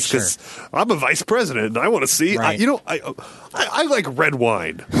ideas. Because I'm a vice president and I want to see. Right. I like red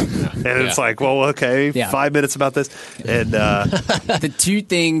wine, and it's like, well, okay, Yeah. 5 minutes about this, and The two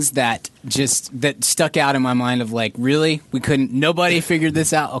things that stuck out in my mind of like, really, nobody figured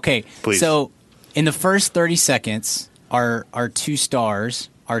this out. Okay, Please. So in the first 30 seconds, our two stars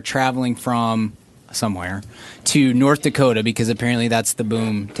are traveling from somewhere to North Dakota because apparently that's the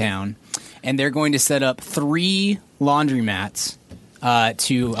boom town, and they're going to set up 3 laundromats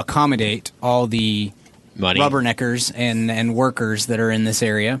to accommodate all the Money. rubberneckers and workers that are in this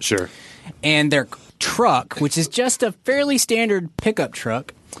area. sure. And their truck, which is just a fairly standard pickup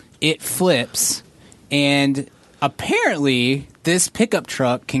truck, it flips, and apparently this pickup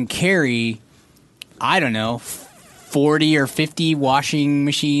truck can carry, I don't know, 40 or 50 washing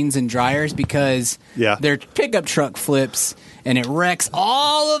machines and dryers because Yeah. their pickup truck flips and it wrecks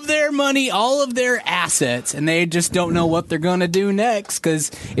all of their money, all of their assets, and they just don't know what they're going to do next because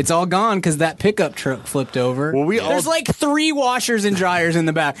it's all gone because that pickup truck flipped over. Well, There's like 3 washers and dryers in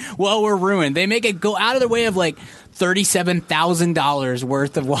the back. Well, we're ruined. They make it go out of their way of like $37,000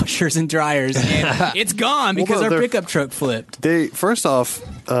 worth of washers and dryers, and it's gone because no, our they're- pickup truck flipped. They first off,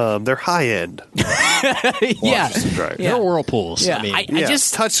 they're high end. Yeah. Dryers. Yeah. They're whirlpools. Yeah, I mean, I Yeah,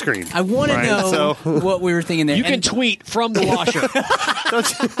 just touchscreen. I want right? to know So, what we were thinking there. you can And- tweet from the washer.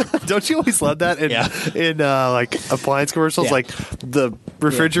 don't you always love that in like appliance commercials, Yeah. like the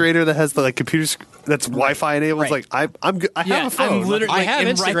refrigerator that has the like computers that's Wi-Fi enabled? It's Right. like I'm good. I Yeah, have a phone. I'm literally- I have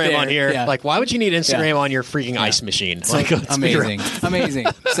and Instagram right on there. here. Yeah. Like, why would you need Instagram Yeah. on your freaking ice machine? Like, let's be real. amazing.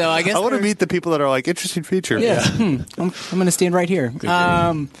 So I guess I want to they're- meet the people that are like interesting feature. Yeah, I'm going to stand right here.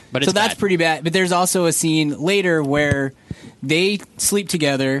 But so it's that's bad. pretty bad. But there's also a scene later where they sleep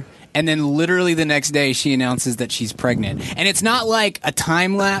together, and then literally the next day she announces that she's pregnant. And it's not like a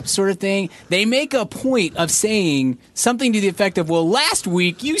time lapse sort of thing. They make a point of saying something to the effect of, "Well, last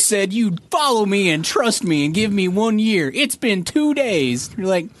week you said you'd follow me and trust me and give me 1 year. It's been 2 days." You're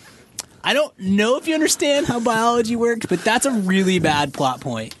like, I don't know if you understand how biology works, but that's a really bad plot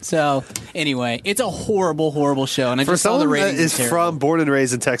point. So anyway, it's a horrible, horrible show. And I For just saw the someone that ratings. is from born and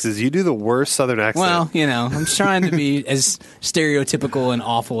raised in Texas, you do the worst Southern accent. Well, I'm trying to be as stereotypical and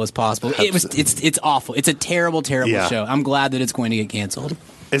awful as possible. It's awful. It's a terrible, terrible Yeah. show. I'm glad that it's going to get canceled.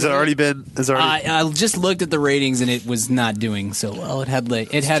 Is it already been? Is it already? I just looked at the ratings and it was not doing so well. It had a too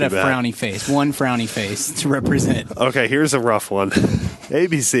bad. frowny face, one frowny face to represent. Okay, here's a rough one.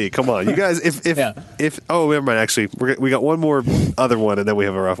 ABC, come on, you guys. Yeah. Oh, never mind. Actually, we got one more other one, and then we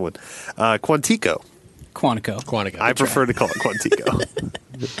have a rough one. Quantico. Quantico. I prefer to call it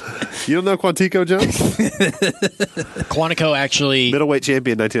Quantico. You don't know Quantico, Jones? Quantico actually. Middleweight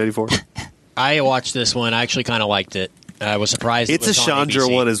champion, 1994. I watched this one. I actually kind of liked it. I was surprised. It's it was a on Chandra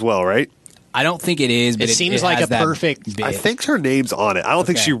ABC. one as well, right? I don't think it is, but It seems like has a that perfect- bit. I think her name's on it. I don't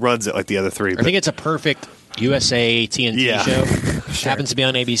think Okay. she runs it like the other three. I But think it's a perfect USA TNT Yeah. show. Happens to be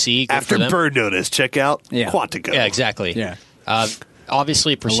on ABC. Good after for them. Bird Notice, check out Yeah. Quantico. Yeah, exactly. Yeah.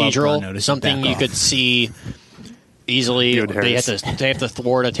 Obviously Burn procedural, Notice, something back you off. could see easily. You and They have Harris. to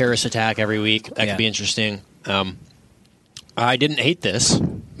thwart a terrorist attack every week. That Yeah. could be interesting. I didn't hate this,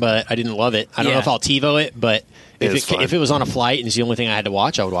 but I didn't love it. I don't know Yeah. if I'll TiVo it, but It's fine. if it was on a flight and it's the only thing I had to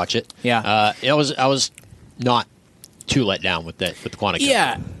watch, I would watch it. Yeah. I was not too let down with the Quantico.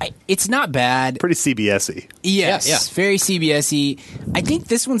 Yeah, it's not bad. Pretty CBS-y. Yes, Yeah, yeah. very CBS-y. I think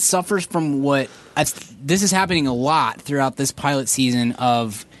this one suffers from this is happening a lot throughout this pilot season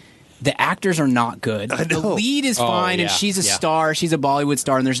of the actors are not good. I The know. lead is Oh, fine, and yeah, she's a yeah. star. She's a Bollywood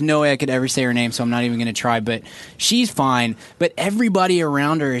star, and there's no way I could ever say her name, so I'm not even going to try. But she's fine. But everybody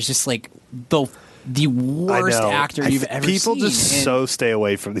around her is just like the worst I know. actor you've ever seen. People just And- so stay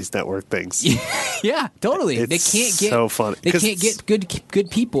away from these network things. yeah, totally. It's They can't get so funny. They 'Cause can't get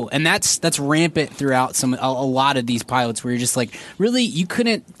good people, and that's rampant throughout a lot of these pilots. Where you're just like, really, you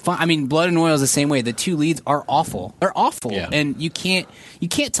couldn't find. I mean, Blood and Oil is the same way. The two leads are awful. They're awful, Yeah. and you can't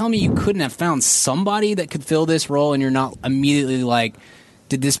tell me you couldn't have found somebody that could fill this role, and you're not immediately like,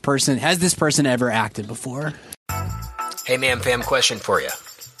 has this person ever acted before? Hey, man, fam, question for you.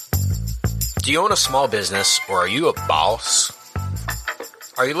 Do you own a small business, or are you a boss?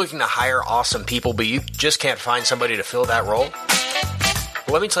 Are you looking to hire awesome people, but you just can't find somebody to fill that role?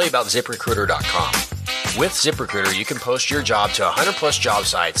 Well, let me tell you about ZipRecruiter.com. With ZipRecruiter, you can post your job to 100-plus job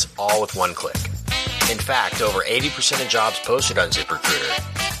sites, all with one click. In fact, over 80% of jobs posted on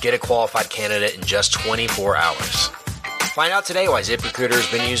ZipRecruiter get a qualified candidate in just 24 hours. Find out today why ZipRecruiter has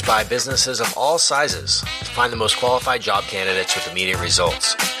been used by businesses of all sizes to find the most qualified job candidates with immediate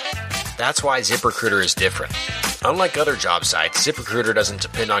results. That's why ZipRecruiter is different. Unlike other job sites, ZipRecruiter doesn't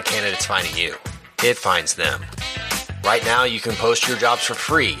depend on candidates finding you. It finds them. Right now, you can post your jobs for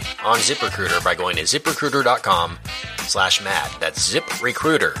free on ZipRecruiter by going to ZipRecruiter.com/mad. That's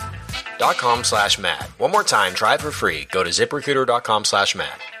ZipRecruiter.com/mad. One more time, try it for free. Go to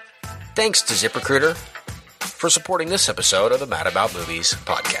ZipRecruiter.com/mad. Thanks to ZipRecruiter for supporting this episode of the Mad About Movies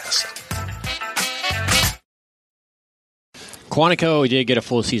podcast. Quantico did get a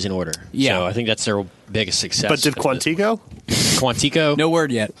full season order. Yeah. So I think that's their biggest success. But did Quantico? Quantico? No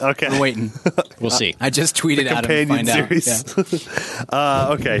word yet. Okay. We're waiting. We'll see. I just tweeted at him to Companion find series.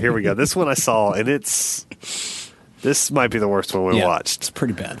 out. Okay, here we go. This one I saw, and this might be the worst one we Yeah. watched. It's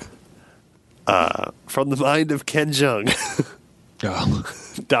pretty bad. From the mind of Ken Jeong, Oh,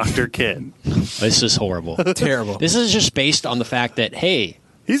 Dr. Ken. this is horrible. Terrible. This is just based on the fact that, hey,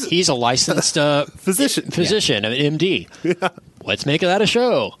 he's a licensed Physician. an MD. Let's make that a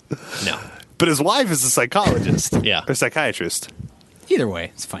show. No. But his wife is a psychologist. Yeah. Or psychiatrist. Either way,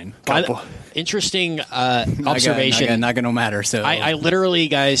 it's fine. Interesting observation. Not gonna matter. So I literally,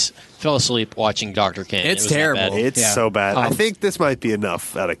 guys, fell asleep watching Dr. Ken. It's It was that terrible. bad. It's Yeah. so bad. I think this might be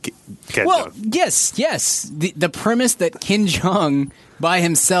enough out of Ken Well, Jeong. yes. The premise that Kim Jong by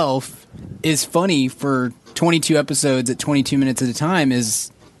himself is funny for 22 episodes at 22 minutes at a time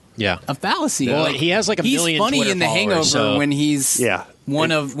is Yeah. a fallacy. Well, he has like a he's million funny Twitter in The followers, Hangover so- when he's Yeah. when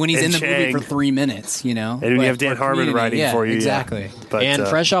he's And in the movie Chang. for 3 minutes. You know, And when But you have Dan for Harmon Community, writing yeah, for you. exactly. Yeah. But, And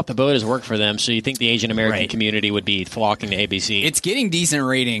Fresh Off the Boat has worked for them, so you think the Asian American Right. community would be flocking to ABC. It's getting decent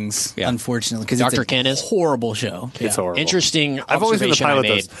ratings, Yeah. unfortunately, because Dr. it's a Ken is? horrible show. It's horrible. Interesting I've always been the observation I pilot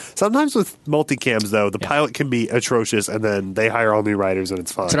made. though. Sometimes with multicams though, the pilot can be atrocious, and then they hire all new writers, and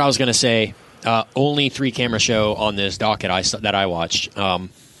it's fine. That's what I was going to say. Only 3-camera show on this docket that I watched.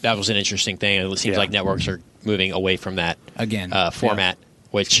 That was an interesting thing. It seems Yeah. like networks are moving away from that Again. format,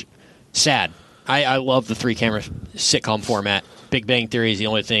 which sad. I love the 3-camera sitcom format. Big Bang Theory is the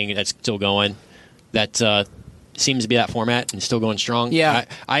only thing that's still going. That seems to be that format and still going strong. Yeah.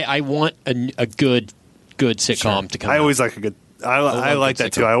 I want a good sitcom to come. I out. always like a good. I like good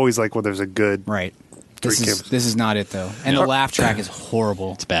that too. sitcom. I always like when there's a good. Right. This Three is cameras. this is not it though, and the laugh track is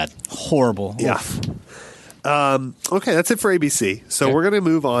horrible. It's bad. Horrible. Yeah. Oof. Okay, that's it for ABC. So Okay. we're going to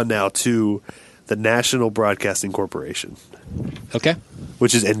move on now to the National Broadcasting Corporation, Okay.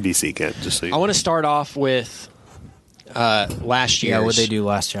 which is NBC. Ken, just so you I want to start off with last year. Yeah, what they do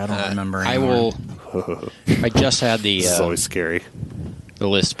last year, I don't remember. I Anymore. will. I just had the This is always scary. the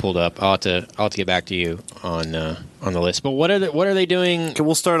list pulled up. I'll have to get back to you on the list. But what are they doing? Okay,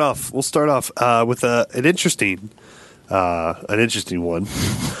 we'll start off with an interesting one.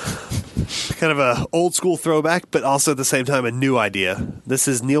 Kind of a old school throwback, but also at the same time a new idea. This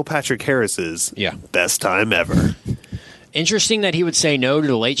is Neil Patrick Harris's Best Time Ever. Interesting that he would say no to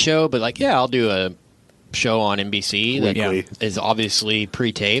the Late Show, but like, yeah, I'll do a show on NBC that Weekly. is obviously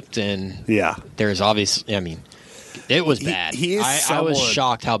pre-taped, and Yeah. there's obviously, I mean, it was bad. he is I was someone-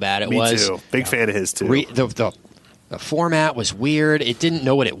 shocked how bad it Me was. too. Big fan of his too. The format was weird. It didn't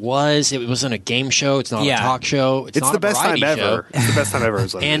know what it was. It wasn't a game show. It's not a talk show. It's not the a best time variety ever. show. It's the best time ever. It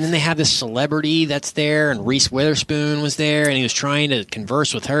was And then they have this celebrity that's there, and Reese Witherspoon was there, and he was trying to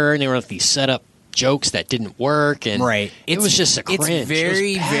converse with her, and they were like these setup jokes that didn't work, and Right. it was just a cringe. It's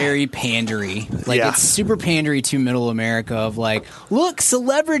very, It was bad. very pandery. Like, Yeah. it's super pandery to middle America of like, look,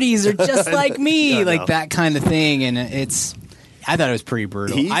 celebrities are just like me. I Like know. that kind of thing. And I thought it was pretty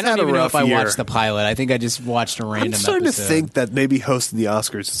brutal. He's I had don't a even know rough if I year. watched the pilot. I think I just watched a random I'm starting episode. to think that maybe hosting the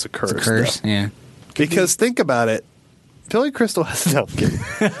Oscars is a curse. It's a curse. though. Yeah. Because think about it. Billy Crystal has no. I'm kidding.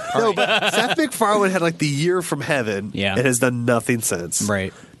 No, but Seth MacFarlane had like the year from heaven, Yeah. and has done nothing since.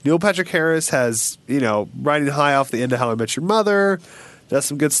 Right. Neil Patrick Harris has, riding high off the end of How I Met Your Mother, does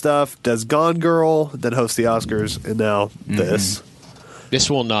some good stuff, does Gone Girl, then hosts the Oscars, and now Mm-hmm. this. This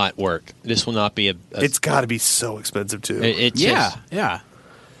will not work. This will not be a. It's got to be so expensive too. It's Yeah. just- Yeah.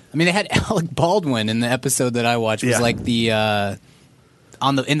 I mean, they had Alec Baldwin in the episode that I watched. Was Yeah. like the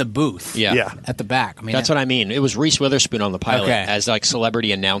in the booth. Yeah. Yeah. At the back. I mean, That's what I mean. It was Reese Witherspoon on the pilot Okay. as like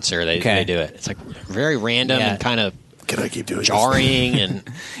celebrity announcer. They do it. It's like very random Yeah. and kind of Can I keep doing this? jarring and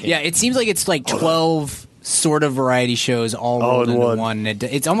Yeah, it seems like it's like 12 sort of variety shows all rolled in into one. one.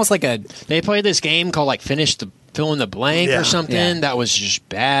 It's almost like they played this game called like Finish the Fill in the Blank Yeah. or something Yeah. that was just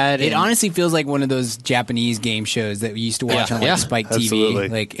bad. it and- honestly feels like one of those Japanese game shows that we used to watch Yeah, on like yeah. Spike Absolutely.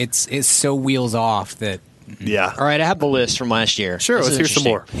 TV. Like it's so wheels off that Yeah. All right, I have the list from last year. Sure, This let's is hear some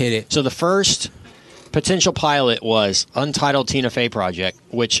interesting. more. hit it. So the first potential pilot was Untitled Tina Fey Project,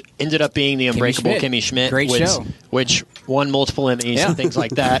 which ended up being the Unbreakable Schmidt. Kimmy Schmidt, Great show. which won multiple Emmys Yeah. and things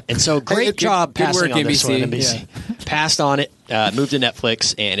like that. And so great Good- job good passing work, on this one, NBC. NBC. Passed on it, moved to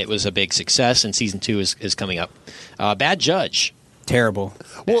Netflix, and it was a big success, and season 2 is coming up. Bad Judge. Terrible.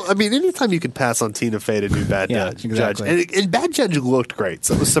 Well, I mean, anytime you can pass on Tina Fey to do Bad Yeah, Judge, exactly. and Bad Judge looked great,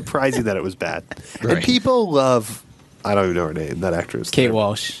 so it was surprising that it was bad. Right. And people love, I don't even know her name, that actress. Kate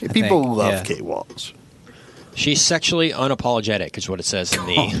Walsh, I People think. love Yeah. Kate Walsh. She's sexually unapologetic, is what it says in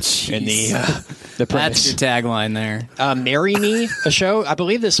the jeez. the That's premise. your tagline there. Marry Me, a show. I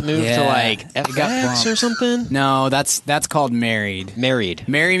believe this moved to Yeah. like It got FX bumped. or something. No, that's called Married. Married.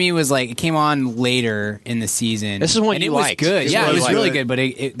 Marry Me was like it came on later in the season. This is one and you it was liked. good. This Yeah, one it you was liked. really good, but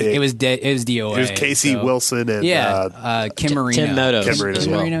it was it was DOA. It was Casey so- Wilson and Kim Marino. Tim Meadows Tim Marino as as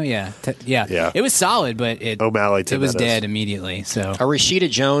well. Marino, yeah. Yeah. Yeah. It was solid, but O'Malley, Tim it was Meadows. dead immediately. So A Rashida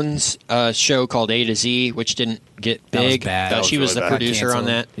Jones show called A to Z, which didn't get That was big. bad. That was She was really the bad. producer on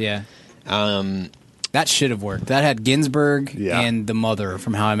that. Yeah. That should have worked. That had Ginsburg Yeah. and the mother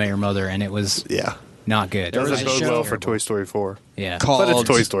from How I Met Your Mother, and it was Yeah. not good. There was Doesn't a bode show- well for Toy Story 4. Yeah. Called But it's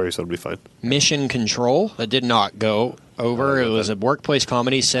Toy Story, so it'll be fine. Mission Control. That did not go over. It was a workplace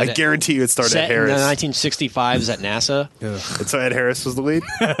comedy set. I guarantee you it started set Ed in the Harris. 1965s at NASA. And so Ed Harris was the lead.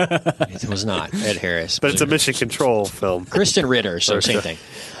 It was not Ed Harris, But it's a Mission Control film. Kristen Ritter. So same thing.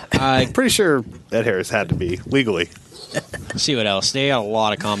 Pretty sure Ed Harris had to be, legally. Let's see what else. They had a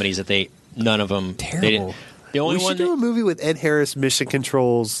lot of comedies that none of them. They Terrible. didn't. The only We one. should do a movie with Ed Harris, Mission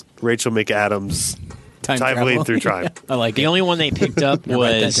Controls, Rachel McAdams, Time Time travel. Lead Through Time. I like the it. only one they picked up Write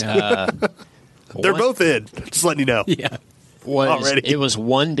that was. down. They're both in. Just letting you know. Yeah. was already. it was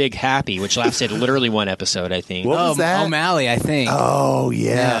One Big Happy, which lasted literally one episode, I think. What was that? O'Malley, I think. Oh, yeah.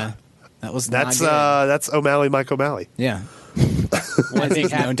 yeah. That was That's not good. that's O'Malley, Mike O'Malley. Yeah. One Big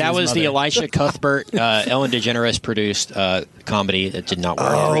He's known Happy. to That his was the mother. Elisha Cuthbert, Ellen DeGeneres produced comedy that did not work.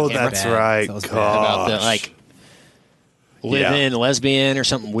 Oh, Rick Hammer. that's bad. right. That was bad. About the Gosh. like live-in lesbian or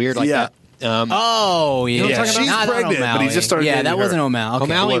something weird like Yeah. that. Oh, yeah. know what I'm talking about? She's pregnant, but he O'Malley. just started Yeah, dating that her. wasn't O'Malley. Okay.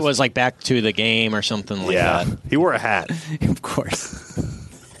 O'Malley It was- was like Back to the Game or something like Yeah. that. He wore a hat. Of course.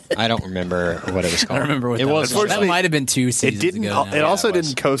 I don't remember what it was I called. don't remember what it that was. was. That Unfortunately, might have been 2 It seasons didn't. ago. now. It also it was.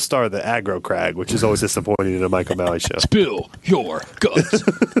 didn't co-star the aggro crag, which is always disappointing in a Mike O'Malley show. Spill your guts.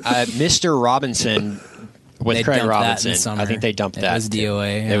 Mr. Robinson with They Craig dumped that in Robinson. the summer. I think they dumped It that. was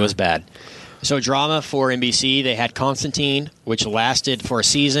DOA, yeah. It was bad. So drama for NBC. They had Constantine, which lasted for a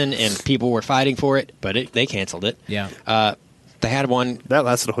season, and people were fighting for it, but they canceled it. Yeah. They had one That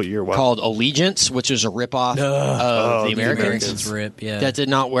lasted a whole year. Wow. called Allegiance, which was a ripoff of The The Americans. Americans. Rip, yeah. That did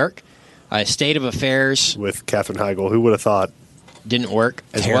not work. State of Affairs with Katherine Heigl. Who would have thought? didn't work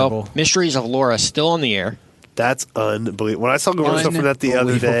as Terrible. well. Mysteries of Laura still on the air. That's unbelievable. When I saw commercial from that the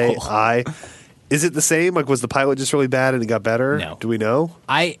other day, Unbelievable. is it the same? Like, was the pilot just really bad and it got better? No. Do we know?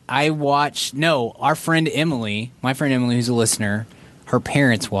 I watched. No, our friend Emily, my friend Emily, who's a listener, her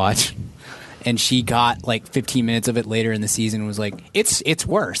parents watch, and she got like 15 minutes of it later in the season and was like, it's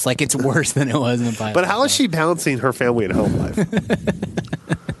worse. Like, it's worse than it was in the pilot. But how is she balancing her family and home life?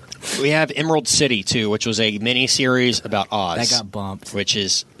 We have Emerald City too, which was a mini series about Oz. That got bumped, which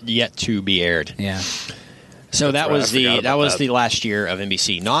is yet to be aired. Yeah. So that was the last year of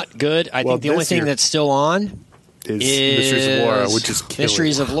NBC. Not good. I think the only thing that's still on is Mysteries of Laura, which is killing.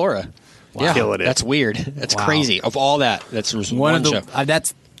 Mysteries of Laura. Wow. Yeah, Killing it. That's weird. That's crazy. Of all that, that's one show.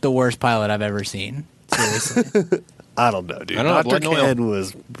 That's the worst pilot I've ever seen. Seriously. I don't know, dude. I don't know. Dr. Ken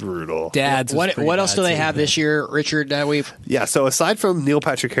was brutal. Dad's. What else do they have this year, Richard? Yeah. So aside from Neil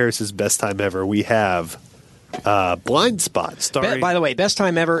Patrick Harris's Best Time Ever, we have Blind Spot. Starring. By the way, Best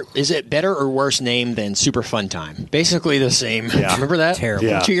Time Ever, is it better or worse name than Super Fun Time? Basically the same. Yeah. Remember that? Terrible.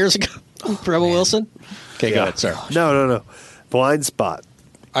 Yeah. 2 years ago. Rebel Wilson. Okay, go ahead. Sorry. No. Blind Spot.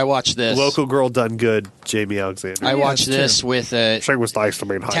 I watched this. Local Girl Done Good. Jamie Alexander. I watched this with She was nice to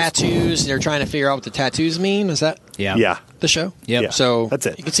me in high school. tattoos. They're trying to figure out what the tattoos mean. Is that Yeah. the show? Yep. Yeah. So That's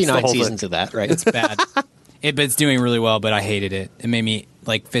it. You can see It's the 9 whole seasons thing. of that, right? It's bad. But it's doing really well, but I hated it. It made me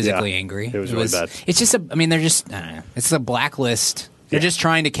like physically Yeah. angry. It was really bad. It's just they're just, I don't know. It's a blacklist. They're just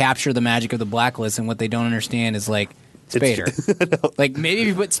trying to capture the magic of the blacklist, and what they don't understand is like Spader. Like, maybe if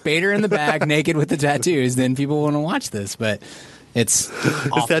you put Spader in the bag naked with the tattoos, then people want to watch this, but it's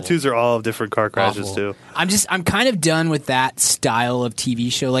awful. His tattoos are all of different car crashes Awful. too. I'm kind of done with that style of TV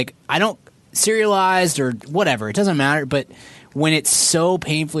show. Like, I don't serialized or whatever, it doesn't matter, but when it's so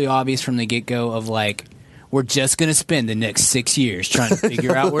painfully obvious from the get-go of like, we're just going to spend the next 6 years trying to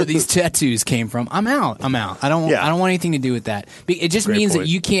figure out where these tattoos came from, I'm out. I don't want anything to do with that. It just means that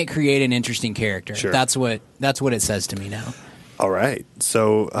you can't create an interesting character. Sure. That's what it says to me now. All right.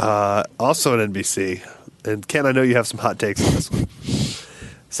 So also on NBC, and Ken, I know you have some hot takes on this one.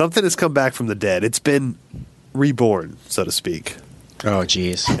 Something has come back from the dead. It's been reborn, so to speak. Oh,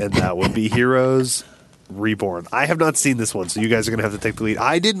 jeez. And that would be Heroes Reborn. I have not seen this one, so you guys are going to have to take the lead.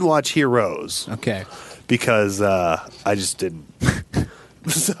 I didn't watch Heroes. Okay. Because I just didn't.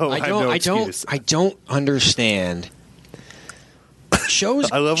 So I have no excuse. I don't understand.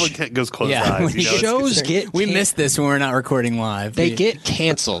 Shows. I love when Kent goes close eyes. You know, shows get. We missed this when we're not recording live. They get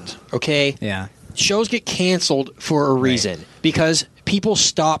canceled. Okay. Yeah. Shows get canceled for a reason because people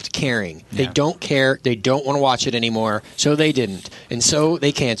stopped caring. They don't care. They don't want to watch it anymore. So they didn't, and so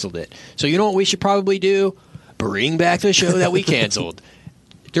they canceled it. So you know what we should probably do? Bring back the show that we canceled.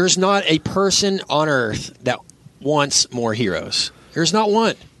 There's not a person on earth that wants more Heroes. There's not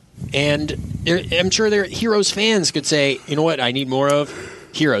one. And I'm sure there Heroes fans could say, you know what, I need more of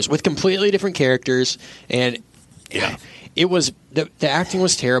Heroes with completely different characters. And it was the acting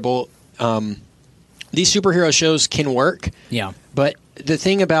was terrible. These superhero shows can work. Yeah. But the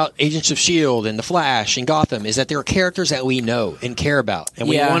thing about Agents of S.H.I.E.L.D. and The Flash and Gotham is that there are characters that we know and care about, and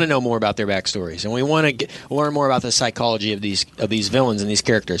we want to know more about their backstories, and we want to learn more about the psychology of these villains and these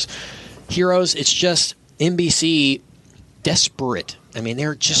characters. Heroes, it's just NBC desperate. I mean,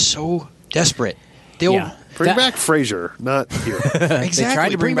 they're just so desperate. They'll bring back Frasier, not Heroes. Exactly. They tried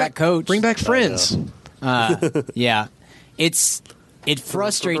to bring back Coach. Bring back Friends. Yeah. It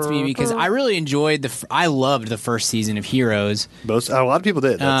frustrates me because I really enjoyed I loved the first season of Heroes. A lot of people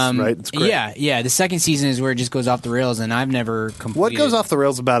did. That's right. It's great. Yeah. The second season is where it just goes off the rails, and I've never completed. What goes off the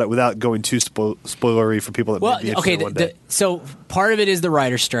rails about it without going too spoilery for people that may be interested one day? So part of it is the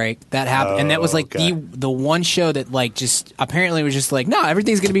writer's strike that happened, and that was like the one show that like just apparently was just like, no,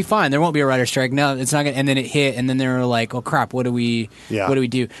 everything's going to be fine. There won't be a writer's strike. No, it's not going to. And then it hit, and then they were like, oh crap, what do we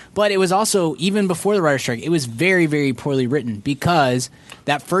do? But it was also, even before the writer's strike, it was very, very poorly written because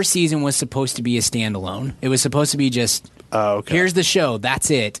that first season was supposed to be a standalone. It was supposed to be just here's the show,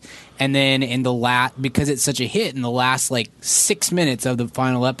 that's it. And then in the because it's such a hit, in the last like 6 minutes of the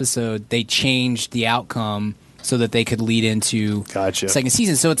final episode, they changed the outcome so that they could lead into second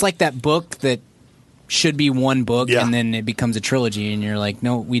season. So it's like that book that should be one book, and then it becomes a trilogy, and you're like,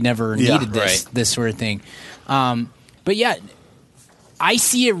 no, we never needed this sort of thing. But yeah, I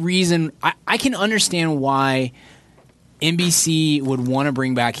see a reason. I can understand why NBC would want to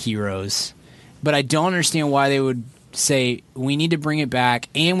bring back Heroes, but I don't understand why they would say we need to bring it back,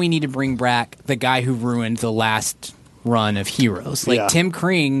 and we need to bring back the guy who ruined the last run of Heroes. Like Tim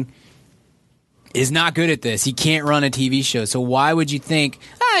Kring is not good at this. He can't run a TV show. So why would you think,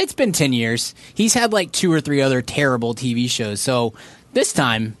 it's been 10 years. He's had like 2 or 3 other terrible TV shows. So this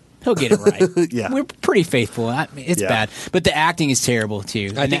time he'll get it right. We're pretty faithful. It's bad. But the acting is terrible,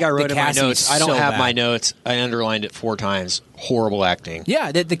 too. I think I wrote in my notes. I don't have my notes. I underlined it 4 times. Horrible acting.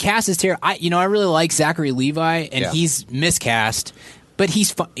 Yeah, the cast is terrible. I really like Zachary Levi, and he's miscast, but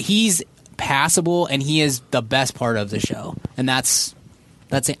he's passable, and he is the best part of the show. And that's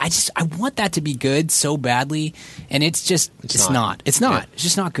That's it. I want that to be good so badly, and it's not. It's not. It's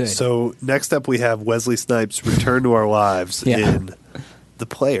just not good. So next up, we have Wesley Snipes' return to our lives in The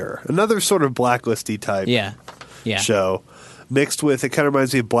Player, another sort of Blacklisty type show, mixed with, it kind of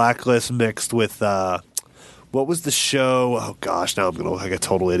reminds me of Blacklist mixed with what was the show? Oh gosh, now I'm gonna look like a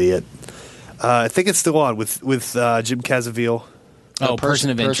total idiot. I think it's still on with Jim Caviezel. Oh, Person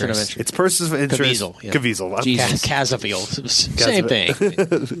of Interest. It's Persons of Interest. Caviezel. Caviezel. Same thing.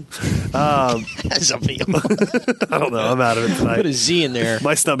 Caviezel. I don't know. I'm out of it tonight. Put a Z in there.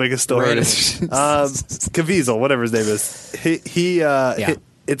 My stomach is still hurting. Caviezel, whatever his name is. He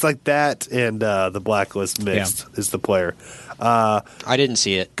it's like that and the Blacklist mixed is The Player. I didn't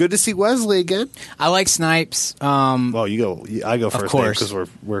see it. Good to see Wesley again. I like Snipes. Well, you go. I go first because we're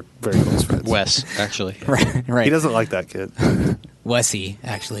very close friends. Wes, actually. right. He doesn't like that kid. Wessie,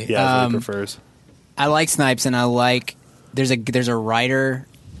 actually. Yeah, that's what he prefers. I like Snipes, and I like there's a writer,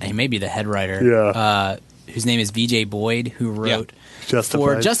 and he may be the head writer. Whose name is VJ Boyd, who wrote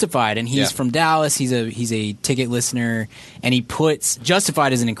Justified, and he's from Dallas. He's a ticket listener, and he puts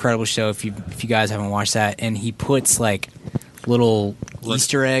Justified is an incredible show. If you guys haven't watched that, and he puts like little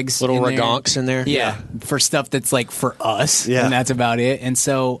Easter eggs, little regonks in there, for stuff that's like for us, and that's about it. And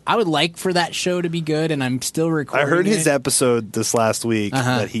so I would like for that show to be good, and I'm still recording. I heard his episode this last week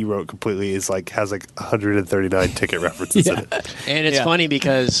that he wrote completely has 139 ticket references in it, and it's funny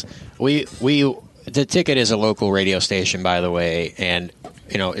because we. The Ticket is a local radio station, by the way, and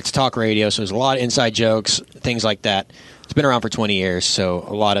it's talk radio, so there's a lot of inside jokes, things like that. It's been around for 20 years, so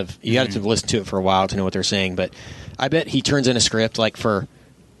a lot of you got to listen to it for a while to know what they're saying. But I bet he turns in a script like for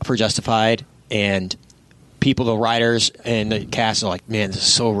Justified, and people, the writers and the cast are like, man, this is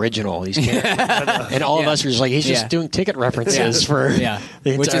so original. These characters, and all of us are just like, he's just doing ticket references for the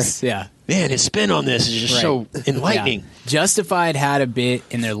entire. Which is man, his spin on this is just so enlightening. Justified had a bit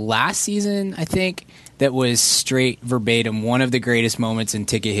in their last season, I think, that was straight verbatim. One of the greatest moments in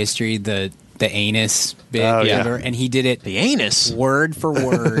ticket history, the anus bit ever, and he did it the anus word for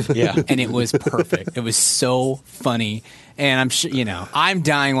word, and it was perfect. It was so funny, and I'm sure I'm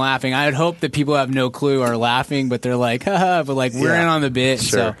dying laughing. I would hope that people have no clue are laughing, but they're like, haha, but like we're in on the bit.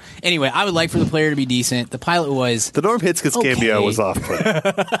 Sure. So anyway, I would like for The Player to be decent. The pilot was the Norm Hitzkus cameo was off-putting.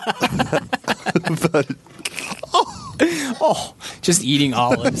 just eating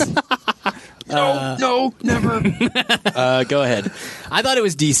olives. No, never. Go ahead. I thought it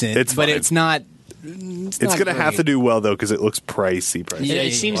was decent, It's but fine. it's not. It's going to have to do well though because it looks pricey.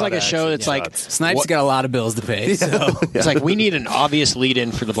 It seems like a show that's like Snipes got a lot of bills to pay. So it's like we need an obvious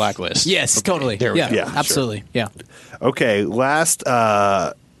lead-in for the Blacklist. yes, totally. There we go. Yeah, absolutely. sure. Yeah. Okay, last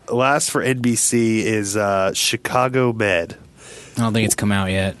for NBC is Chicago Med. I don't think it's come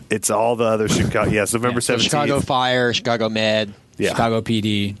out yet. It's all the other Chicago. Yes, November 17th. Chicago Fire, Chicago Med, Chicago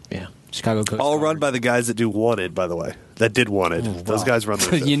PD. Yeah. Chicago Coast All Guard. run by the guys that do Wanted, by the way. That did Wanted. Those guys run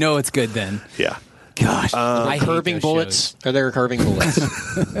their You know it's good then. Yeah. Gosh, I hate curving those bullets. shows. Are there curving bullets?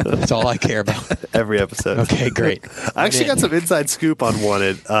 That's all I care about. Every episode. Okay, great. I actually got some inside scoop on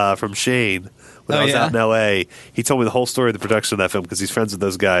Wanted from Shane when I was out in L.A. He told me the whole story of the production of that film because he's friends with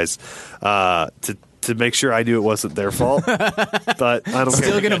those guys to make sure I knew it wasn't their fault. But I don't care.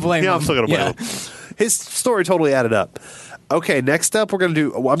 Still going to blame him. I'm still going to blame him. His story totally added up. Okay, next up we're going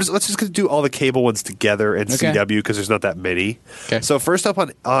to do let's just do all the cable ones together in CW because there's not that many. Okay. So first up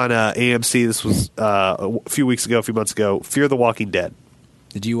on AMC, this was a few months ago, Fear the Walking Dead.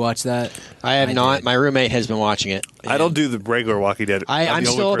 Did you watch that? I have not. did. My roommate has been watching it. I don't do the regular Walking Dead. I'm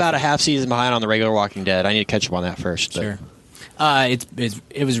still about a half season behind on the regular Walking Dead. I need to catch up on that first. Sure.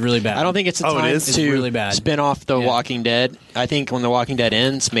 It was really bad. I don't think it's the time It's to really bad. spin off The Walking Dead. I think when The Walking Dead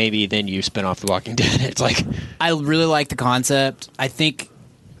ends, maybe then you spin off The Walking Dead. It's like I really like the concept. I think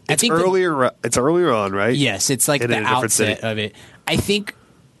It's earlier on, right? Yes, it's like In the a different outset city. of it. I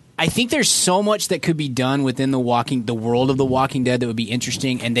think there's so much that could be done within the world of The Walking Dead that would be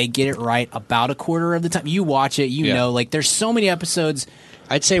interesting, and they get it right about a quarter of the time. You watch it, you know, like there's so many episodes.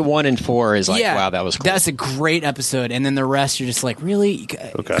 I'd say 1 and 4 is like, wow, that was cool. That's a great episode, and then the rest you're just like, really?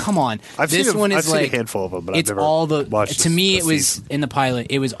 Okay. Come on. I've this seen one is a like handful of them, but it's I've never all the watched to me. this It was season. in the pilot.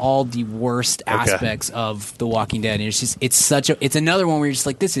 It was all the worst aspects of The Walking Dead. And it's another one where you're just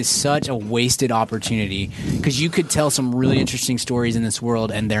like, this is such a wasted opportunity because you could tell some really interesting stories in this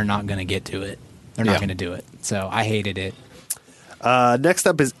world, and they're not going to get to it. They're not going to do it. So I hated it. Next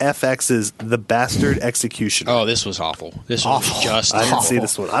up is FX's The Bastard Executioner. Oh, this was awful. This was just I didn't awful. see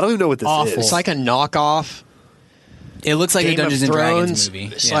this one. I don't even know what this Awful. is. It's like a knockoff It looks like Game a Dungeons of and Dragons Thrones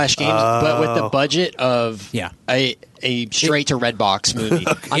movie. slash games, but with the budget of a straight to Redbox movie.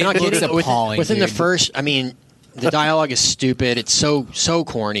 I'm not It looks kidding. appalling, Within the dude. first, I mean, The dialogue is stupid. It's so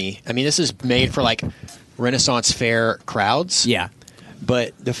corny. I mean, this is made for like Renaissance fair crowds. Yeah.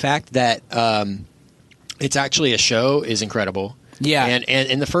 But the fact that it's actually a show is incredible. Yeah. And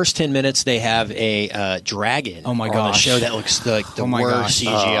in the first 10 minutes, they have a dragon Oh my on gosh. the show that looks like the Oh my worst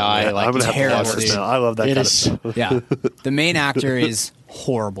gosh. CGI. Man, like I'm gonna have to terrible, watch this dude. now. I love that It kind is- of stuff. Yeah. The main actor is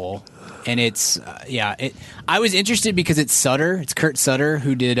horrible. And it's I was interested because it's Sutter. It's Kurt Sutter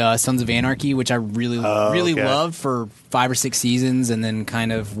who did Sons of Anarchy, which I really okay. loved for 5 or 6 seasons, and then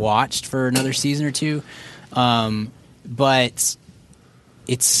kind of watched for another season or two. But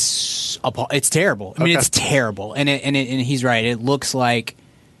it's terrible. I mean, it's terrible. And he's right. It looks like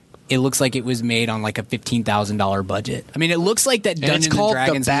it was made on like a $15,000 budget. I mean, it looks like that And Dungeons it's called and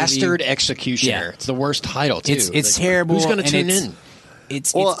Dragons The Bastard movie. Executioner. Yeah. It's the worst title, too. It's Like, terrible. Who's going to and tune it's- in?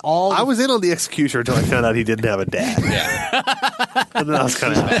 It's Well, all I was in on the executioner until I found out he didn't have a dad. Yeah. And then I was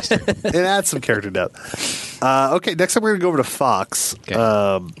kind of it adds some character depth. Okay, next time we're going to go over to Fox. Okay.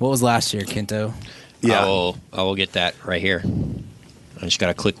 What was last year, Kinto? Yeah. I will get that right here. I just got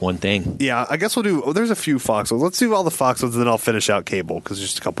to click one thing. Yeah, I guess we'll do. Oh, there's a few Fox ones. Let's do all the Fox ones, and then I'll finish out cable because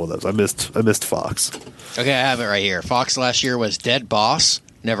there's just a couple of those. I missed Fox. Okay, I have it right here. Fox last year was Dead Boss.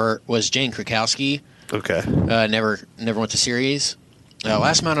 Never was Jane Krakowski. Okay. Never went to series.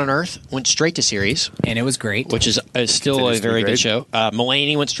 Last Man on Earth went straight to series, And it was great. which is still Continues a to be very great. good show.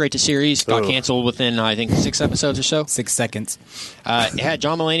 Mulaney went straight to series, got Ugh. canceled within I think 6 episodes or so. 6 seconds. It had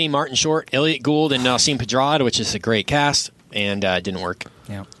John Mulaney, Martin Short, Elliot Gould, and Nassim Pedrad, which is a great cast, and it didn't work.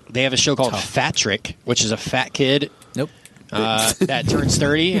 Yeah. They have a show called Fat Trick, which is a fat kid Nope. that turns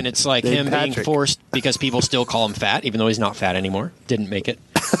 30, and it's like Named him being Patrick. forced because people still call him fat, even though he's not fat anymore. Didn't make it.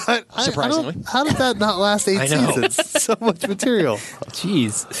 Surprisingly. How did that not last 8 I know. seasons? So much material.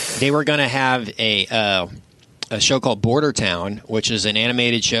 Jeez. They were going to have a show called Border Town, which is an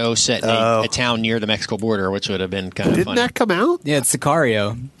animated show set in a town near the Mexico border, which would have been kind of Didn't funny. that come out? Yeah, it's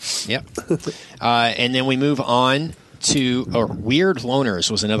Sicario. Yep. And then we move on to Weird Loners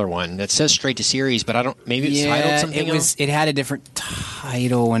was another one that says straight to series, but I don't. Maybe it's titled something else. It had a different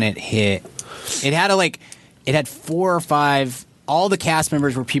title when it hit. It had 4 or 5. All the cast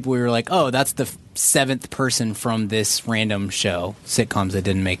members were people we were like, oh, that's the 7th person from this random show. Sitcoms that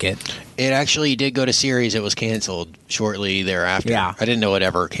didn't make it. It actually did go to series. It was canceled shortly thereafter. Yeah. I didn't know it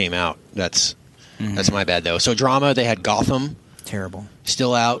ever came out. That's my bad though. So drama, they had Gotham Terrible.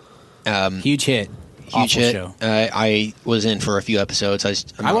 still out. Huge hit. Huge Awful hit. show. I was in for a few episodes.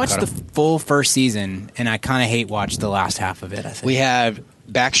 I watched the full first season, and I kind of hate watched the last half of it. I think. We have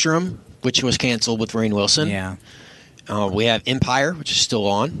Backstrom, which was canceled with Rainn Wilson. Yeah. We have Empire, which is still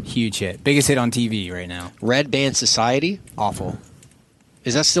on. Huge hit. Biggest hit on TV right now. Red Band Society. Awful.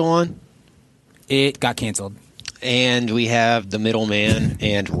 Is that still on? It got canceled. And we have The Middleman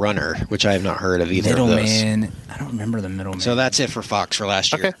and Runner, which I have not heard of either of those. Middleman. I don't remember the Middleman. So that's it for Fox for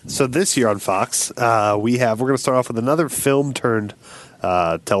last year. Okay. So this year on Fox, we're going to start off with another film turned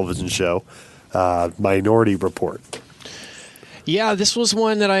television show, Minority Report. Yeah, this was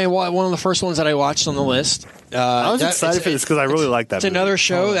one that one of the first ones that I watched on the list. I was excited for this because I really like that It's movie. another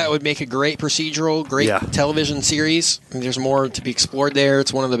show that would make a great procedural, great Yeah. television series. And there's more to be explored there.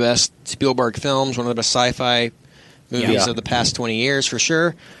 It's one of the best Spielberg films, one of the best sci-fi movies Yeah. of the past 20 years for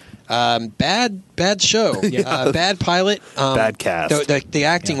sure. Bad show. Bad pilot. Bad cast. The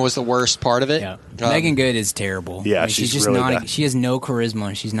acting was the worst part of it. Yeah. Megan Good is terrible. Yeah, I mean, she's just really not. bad. She has no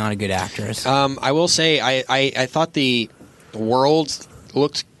charisma. She's not a good actress. I will say I thought the world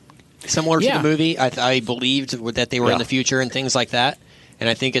looked similar to Yeah. the movie. I believed that they were Yeah. in the future and things like that. And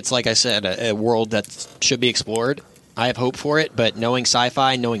I think it's, like I said, a world that should be explored. I have hope for it, but knowing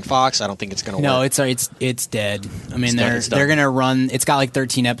sci-fi, knowing Fox, I don't think it's going to No, work. it's dead. I mean, It's done. they're gonna run. It's got like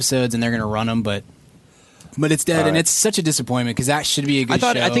 13 episodes, and they're gonna run them, but it's dead, and it's such a disappointment because that should be a good show.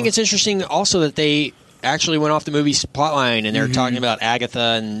 I think it's interesting also that they actually went off the movie's plotline and they're talking about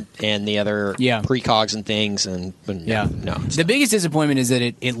Agatha and the other Yeah. precogs and things. But Yeah. no. The biggest disappointment is that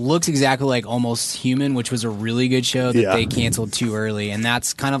it looks exactly like Almost Human, which was a really good show that Yeah. they canceled too early, and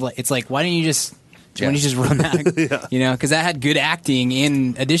that's kind of like it's like why don't you just run that? You know, because that had good acting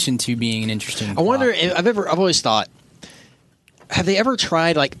in addition to being an interesting. I wonder. plot. I've always thought, have they ever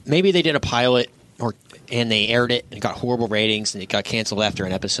tried, like, maybe they did a pilot and they aired it and it got horrible ratings and it got canceled after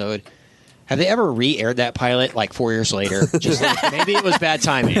an episode. Have they ever re-aired that pilot like 4 years later? Just like, maybe it was bad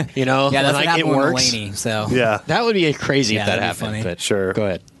timing, you know? Yeah, that's like, what happened it with works. Mulaney. So Yeah. That would be crazy Yeah, if that that'd be happened. funny. But Sure. Go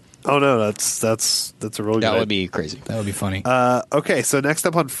ahead. Oh no, that's a really That good. would be crazy. that would be funny. Okay, so next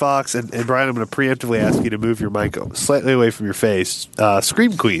up on Fox, and Brian, I'm going to preemptively ask you to move your mic slightly away from your face.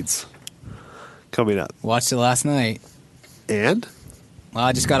 Scream Queens coming up, Watched it last night. and Well,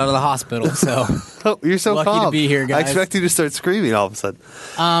 I just got out of the hospital, so Oh, you're so Lucky to calm. be here, guys. I expect you to start screaming all of a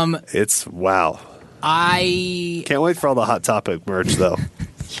sudden. It's wow. I Can't wait for all the Hot Topic merch, though.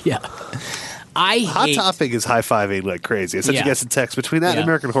 yeah. I Hot hate Topic is high-fiving like crazy. I sent you Yeah. guys a text between that and Yeah.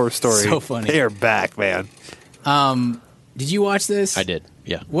 American Horror Story. So funny. They are back, man. Did you watch this? I did.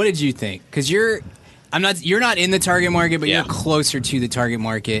 Yeah. What did you think? Because you're not in the target market, but Yeah. you're closer to the target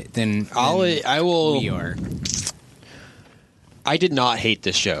market than I will. we are. I did not hate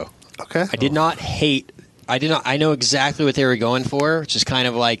this show. Okay. I did not hate. I did not. I know exactly what they were going for, which is kind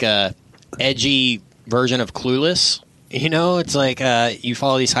of like a edgy version of Clueless. You know, it's like you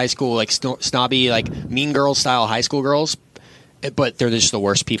follow these high school like snobby like Mean Girls style high school girls, but they're just the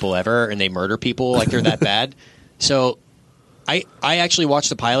worst people ever, and they murder people like they're that bad. So, I actually watched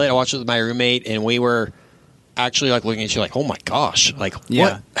the pilot. I watched it with my roommate, and we were actually like looking at you like, oh my gosh, like Yeah.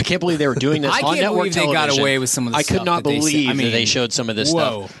 what? I can't believe they were doing this I on can't network believe they got television. away with some of the I stuff could not that they say. believe I mean, that they showed some of this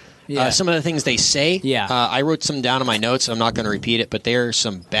whoa. stuff. Yeah. Some of the things they say, Yeah. I wrote some down in my notes. I'm not going to repeat it, but there's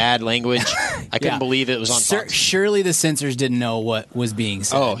some bad language. I couldn't Yeah. believe it was on Fox. Surely the censors didn't know what was being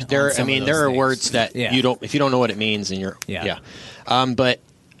said. Oh, on there. I some of mean, those there are things. words that Yeah. you don't. If you don't know what it means, and you're Yeah. But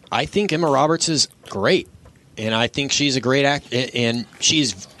I think Emma Roberts is great, and I think she's a great and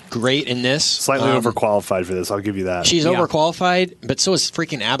she's great in this. Slightly overqualified for this. I'll give you that. She's Yeah. overqualified, but so is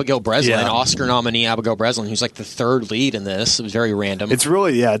freaking Abigail Breslin, Yeah. Oscar nominee Abigail Breslin, who's like the third lead in this. It was very random. It's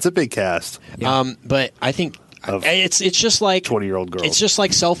really it's a big cast. But I think Of it's just like 20-year-old girls. It's just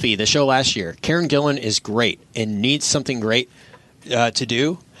like Selfie, the show last year. Karen Gillan is great and needs something great to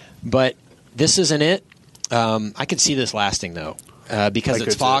do, but this isn't it. I could see this lasting though. Because I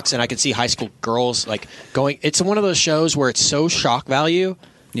it's could, Fox, too. and I could see high school girls like going. It's one of those shows where it's so shock value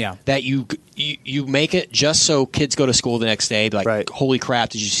Yeah. that you make it just so kids go to school the next day. Like, Right. holy crap!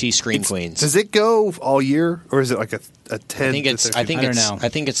 Did you see Scream Queens? Does it go all year, or is it like a 10? I think it's. to I think 13? I it's. don't know. I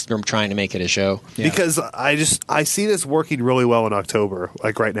think it's. They're trying to make it a show. Yeah. Because I see this working really well in October.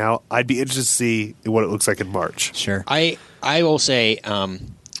 Like right now, I'd be interested to see what it looks like in March. Sure. I will say,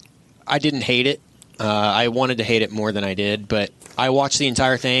 I didn't hate it. I wanted to hate it more than I did, but I watched the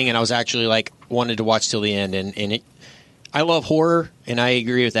entire thing, and I was actually like wanted to watch till the end. And it, I love horror, and I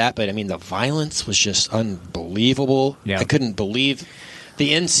agree with that. But I mean, the violence was just unbelievable. Yeah. I couldn't believe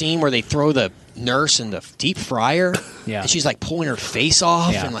the end scene where they throw the nurse in the deep fryer. Yeah. And she's like pulling her face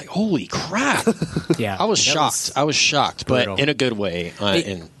off, Yeah. and like, holy crap! Yeah. I was That shocked. I was shocked, but brutal. in a good way.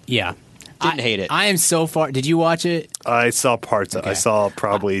 And Yeah. Didn't hate it. I am so far. Did you watch it? I saw parts. Okay. I saw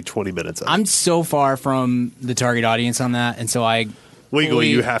probably 20 minutes of it. I'm so far from the target audience on that, and so I Legally, fully-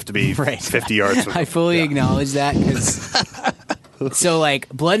 you have to be Right. 50 yards from I fully acknowledge that because so like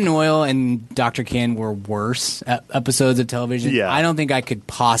Blood and Oil and Dr. Ken were worse episodes of television. Yeah. I don't think I could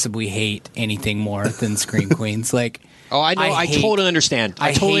possibly hate anything more than Scream Queens. Like, oh, I know. I hate- totally understand. I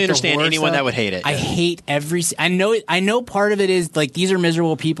hate totally the understand horror anyone stuff. that would hate it. I hate every. I know part of it is like these are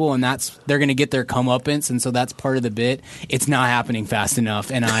miserable people, and they're going to get their comeuppance, and so that's part of the bit. It's not happening fast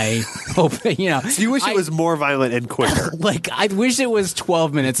enough, and I hope You wish it was more violent and quicker. like I wish it was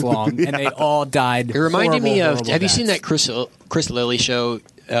 12 minutes long, and they all died. It reminded me of. horrible Have you seen deaths. that Chris Lilly show,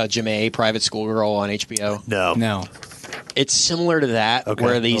 Jamae, Private Schoolgirl on HBO? No. No. It's similar to that, Okay.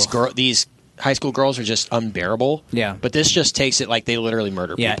 where these Ugh. these high school girls are just unbearable. Yeah. But this just takes it like they literally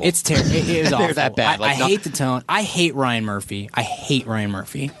murder Yeah, people. it's terrible. It is They're awful. that bad. I Like, not- hate the tone. I hate Ryan Murphy.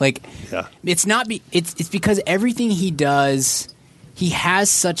 Like, Yeah. it's not. It's because everything he does, he has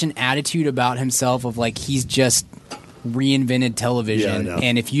such an attitude about himself of like he's just reinvented television, Yeah, I know.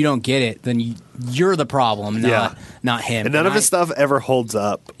 and if you don't get it, then you're the problem, not him. And none of his stuff ever holds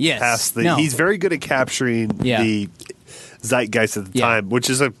up. Yes. Past No. He's very good at capturing Yeah. the zeitgeist at the Yeah. time, which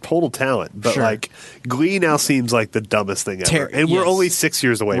is a total talent. But Sure. like Glee now seems like the dumbest thing ever, and we're yes. only 6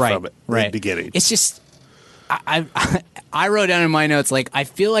 years away right, from it. Right. In the beginning. It's just. I wrote down in my notes like I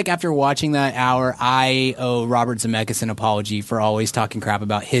feel like after watching that hour, I owe Robert Zemeckis an apology for always talking crap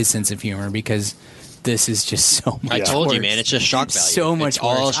about his sense of humor because this is just so much. I told you, worse. man. It's just shock value. So much It's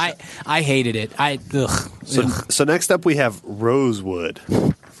all worse. I hated it. so next up we have Rosewood.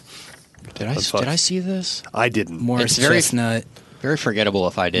 Did I see this? I didn't. Morris It's very- Chestnut, Very forgettable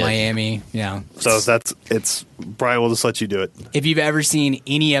if I did. Miami. Yeah. So it's Brian. We'll just let you do it. If you've ever seen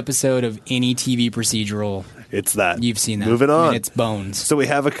any episode of any TV procedural, It's that. you've seen that. Moving I on. mean, it's Bones. So we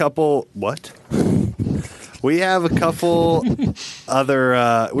have a couple. What? We have a couple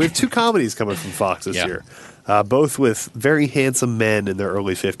other. We have two comedies coming from Fox this Yeah. year, both with very handsome men in their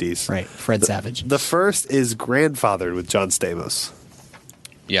early 50s. Right. Fred Savage. The first is Grandfathered with John Stamos.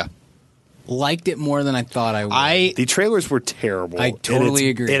 Yeah. Liked it more than I thought I would. The trailers were terrible. I totally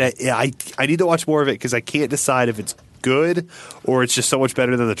agree. And I need to watch more of it because I can't decide if it's good or it's just so much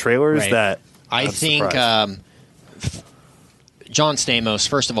better than the trailers that I think John Stamos,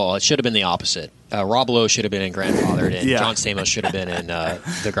 first of all, it should have been the opposite. Rob Lowe should have been in Grandfathered, and John Stamos should have been in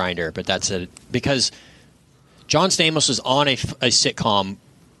The Grinder. But that's because John Stamos was on a sitcom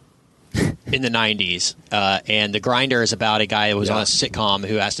in the 90s, and The Grinder is about a guy who was on a sitcom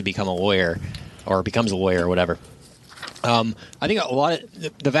who has to become a lawyer or becomes a lawyer or whatever. I think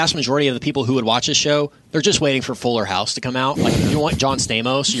the vast majority of the people who would watch this show, they're just waiting for Fuller House to come out. Like, if you want John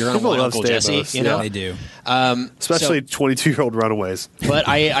Stamos, you're going to want Uncle Jesse. You know, they do. Especially 22-year-old runaways. But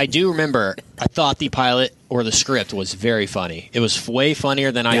I do remember, I thought the pilot or the script was very funny. It was way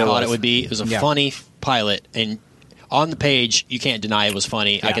funnier than I thought it would be. It was a funny pilot, and on the page, you can't deny it was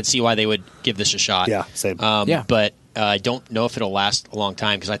funny. Yeah. I could see why they would give this a shot. Yeah, same. But I don't know if it'll last a long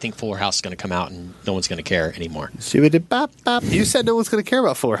time because I think Fuller House is going to come out and no one's going to care anymore. You said no one's going to care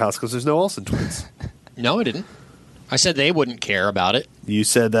about Fuller House because there's no Olsen twins. No, I didn't. I said they wouldn't care about it. You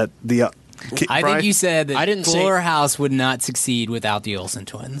said that I think you said that I didn't Fuller House would not succeed without the Olsen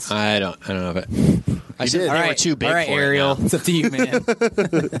twins. I don't know if it. I said All they right, were too big all right, for Ariel. it now. It's up to you, man.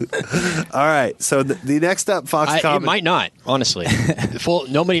 All right, so the next up, Fox It Comedy. might not, honestly.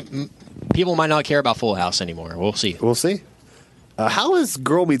 People might not care about Full House anymore. We'll see. We'll see. How is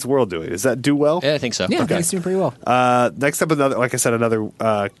Girl Meets World doing? Does that do well? Yeah, I think so. Yeah, it's doing pretty well. Next up, another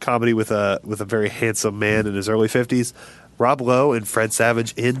comedy with a very handsome man in his early 50s. Rob Lowe and Fred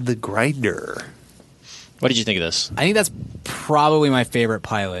Savage in The Grinder. What did you think of this? I think that's probably my favorite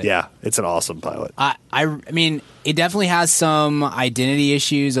pilot. Yeah, it's an awesome pilot. I mean, it definitely has some identity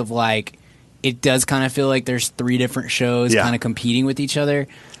issues of like, it does kind of feel like there's three different shows kind of competing with each other.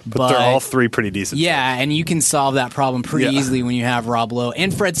 But they're all three pretty decent. Yeah, and you can solve that problem pretty easily when you have Rob Lowe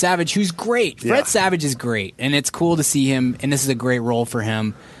and Fred Savage, who's great. Fred Savage is great, and it's cool to see him, and this is a great role for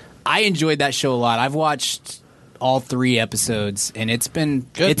him. I enjoyed that show a lot. I've watched all 3 episodes, and it's been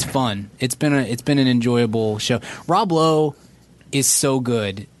good. It's fun. It's been an enjoyable show. Rob Lowe is so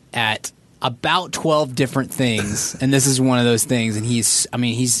good at about 12 different things, and this is one of those things. And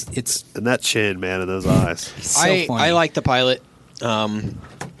and that chin, man, and those eyes. So funny. I like the pilot.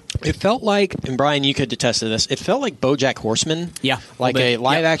 It felt like, and Brian, you could attest to this. It felt like BoJack Horseman, like a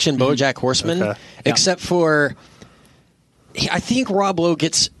live action BoJack Horseman, except for I think Rob Lowe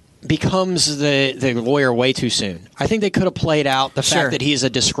becomes the lawyer way too soon. I think they could have played out the fact that he's a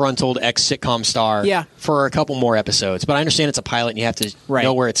disgruntled ex-sitcom star for a couple more episodes. But I understand it's a pilot and you have to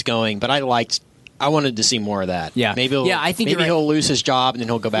know where it's going. But I wanted to see more of that. Yeah. Maybe I think he'll lose his job and then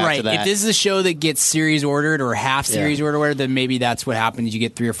he'll go back to that. If this is a show that gets series ordered or half series ordered, then maybe that's what happens. You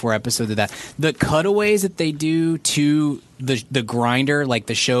get 3 or 4 episodes of that. The cutaways that they do to the Grinder, like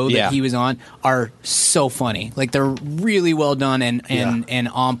the show that he was on, are so funny. Like, they're really well done and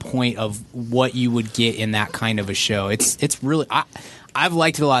on point of what you would get in that kind of a show. It's really I've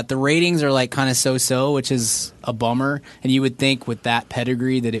liked it a lot. The ratings are like kind of so-so, which is a bummer. And you would think with that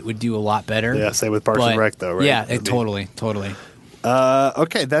pedigree that it would do a lot better. Yeah, same with Parks and Rec, though, right? Yeah, totally.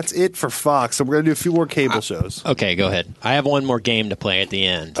 Okay, that's it for Fox. So we're going to do a few more cable shows. Okay, go ahead. I have one more game to play at the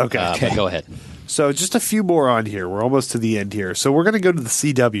end. Okay. But go ahead. So just a few more on here. We're almost to the end here. So we're going to go to the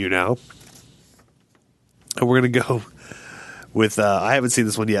CW now. And we're going to go with, I haven't seen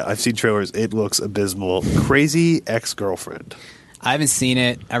this one yet. I've seen trailers. It looks abysmal. Crazy Ex-Girlfriend. I haven't seen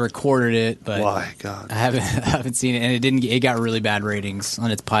it. I recorded it, but why? God, I haven't seen it, and it got really bad ratings on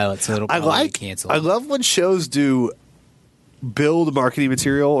its pilot, so it'll probably get canceled. I love when shows do build marketing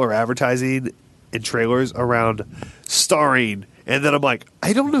material or advertising in trailers around starring, and then I'm like,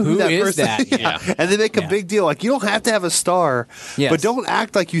 I don't know who that is person that? Yeah. And they make a big deal. Like, you don't have to have a star, but don't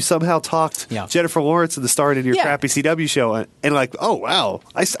act like you somehow talked Jennifer Lawrence and the star into your crappy CW show, and like, oh wow,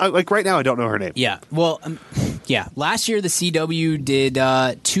 I like right now I don't know her name. Yeah, well, last year the CW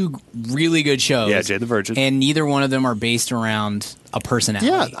did 2 really good shows. Yeah, Jane the Virgin, and neither one of them are based around a personality.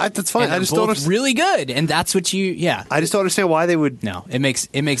 Yeah, that's fine. I just don't understand. Really good, and that's what you. Yeah, I just don't understand why they would. No, it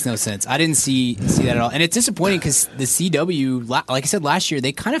makes no sense. I didn't see that at all, and it's disappointing because the CW, like I said last year,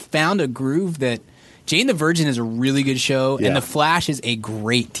 they kind of found a groove that Jane the Virgin is a really good show, and The Flash is a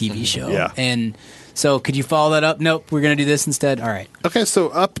great TV show. Yeah, and so could you follow that up? Nope, we're gonna do this instead. All right. Okay, so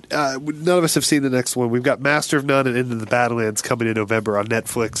none of us have seen the next one. We've got Master of None and Into the Badlands coming in November on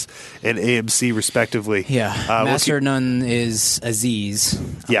Netflix and AMC, respectively. Yeah, Master of None is Aziz,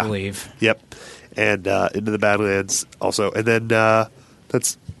 I believe. Yep, and Into the Badlands also, and then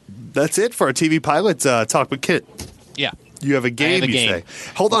that's it for our TV pilot talk. But Kent, you have a game. Say,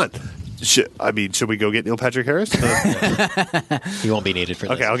 hold on. Should we go get Neil Patrick Harris? He won't be needed for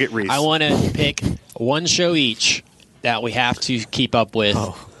this. Okay, I'll get Reese. I want to pick one show each that we have to keep up with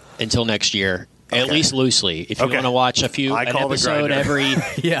until next year. At least loosely. If you want to watch an episode every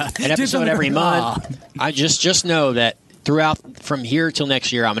an episode every month, I just know that throughout from here till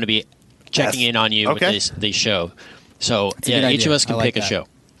next year, I'm going to be checking in on you with this show. So each of us can pick a show.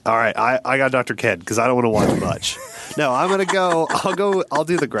 All right, I got Dr. Ken because I don't want to watch much. No, I'm going to go. I'll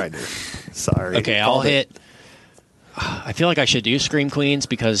do the Grinder. Sorry. Okay, I'll hit. I feel like I should do Scream Queens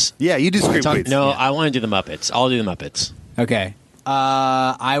because you do Scream Queens. No, I want to do the Muppets. I'll do the Muppets. Okay.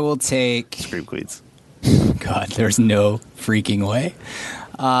 I will take Scream Queens. God, there's no freaking way.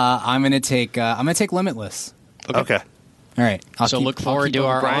 I'm gonna take Limitless. Okay. All right. So look forward to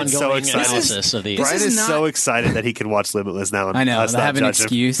our ongoing analysis of these. Brian is so excited that he can watch Limitless now. I know. I have an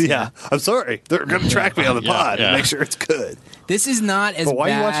excuse. Yeah. I'm sorry. They're going to track me on the pod and make sure it's good. This is not as bad. But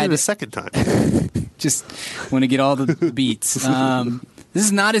why are you watching it a second time? Just want to get all the beats. This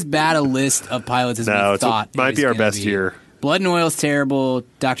is not as bad a list of pilots as we thought. It might be our best year. Blood and Oil's terrible.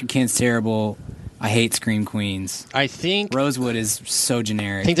 Dr. Ken's terrible. I hate Scream Queens. I think Rosewood is so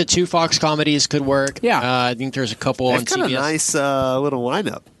generic. I think the 2 Fox comedies could work. Yeah. I think there's a couple on CBS. It's kind of a nice little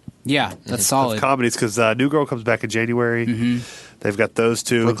lineup. Yeah, that's solid. Of comedies because New Girl comes back in January. Mm-hmm. They've got those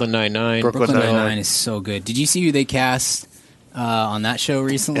 2. Brooklyn Nine-Nine. Brooklyn Nine-Nine is so good. Did you see who they cast on that show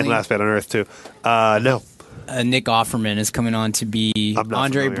recently? And Last Man on Earth, too. No. Nick Offerman is coming on to be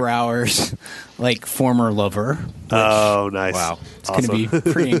Andre Braugher's former lover. Oh, nice! Wow, it's going to be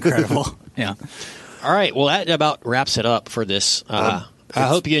pretty incredible. Yeah. All right. Well, that about wraps it up for this. I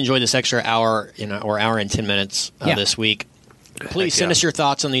hope you enjoyed this extra hour or hour and 10 minutes this week. Please send us your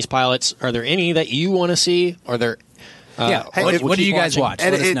thoughts on these pilots. Are there any that you want to see? Are there? What do you guys watch?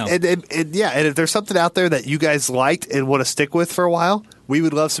 Let us know. And if there's something out there that you guys liked and want to stick with for a while, we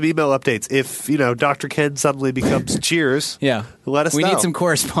would love some email updates. If Dr. Ken suddenly becomes Cheers, let us know. We need some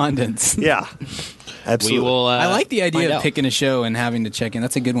correspondence. Yeah, absolutely. We will, I like the idea of picking a show and having to check in.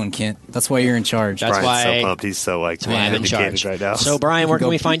 That's a good one, Kent. That's why you're in charge. That's Brian's so pumped. He's so I'm in charge right now. So Brian, where can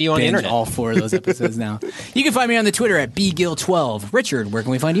we find you on the internet? All 4 of those episodes now. You can find me on the Twitter at bgill12. Richard, where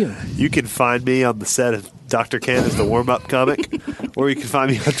can we find you? You can find me on the set of Dr. Ken as the warm-up comic, or you can find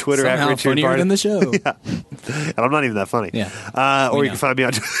me on Twitter at Richard funnier Barton. than the show. Yeah. And I'm not even that funny. Yeah. Or you can find me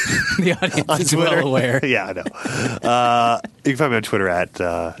on the audience on is Twitter. well aware. Yeah, I know. You can find me on Twitter at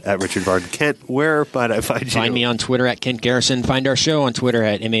Richard Barton. Kent, where might I find you? Find me on Twitter at Kent Garrison. Find our show on Twitter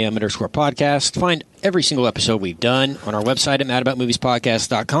at MAM_podcast. Find every single episode we've done on our website at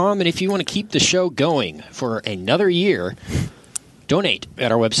madaboutmoviespodcast.com. And if you want to keep the show going for another year, donate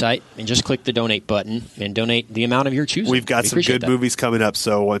at our website and just click the donate button and donate the amount of your choosing. We've got some good movies coming up.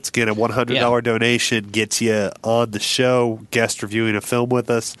 So once again, a $100 donation gets you on the show, guest reviewing a film with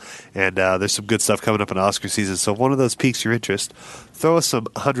us, and there's some good stuff coming up in Oscar season. So if one of those piques your interest, throw us some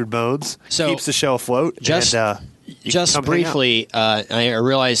 100 bones. Keeps the show afloat. Just briefly, I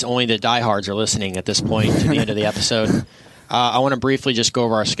realize only the diehards are listening at this point to the end of the episode. I want to briefly just go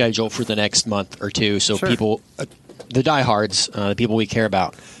over our schedule for the next month or two, so people. The diehards, the people we care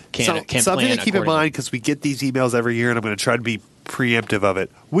about, can plan something to keep in mind because we get these emails every year, and I'm going to try to be preemptive of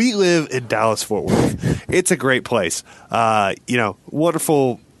it. We live in Dallas-Fort Worth. It's a great place.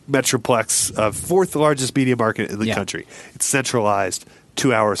 Wonderful metroplex, 4th largest media market in the country. It's centralized,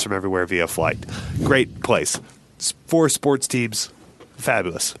 2 hours from everywhere via flight. Great place. 4 sports teams,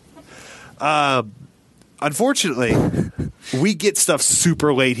 fabulous. Unfortunately, we get stuff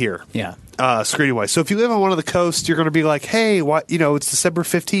super late here. Yeah. Screening wise. So if you live on one of the coasts, you're going to be like, hey, why, it's December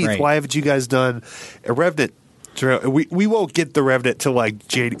 15th. Right. Why haven't you guys done a Revenant? We won't get the Revenant till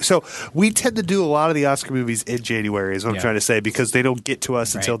January. So we tend to do a lot of the Oscar movies in January is what I'm trying to say, because they don't get to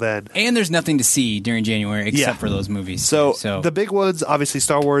us until then. And there's nothing to see during January except for those movies. So the big ones, obviously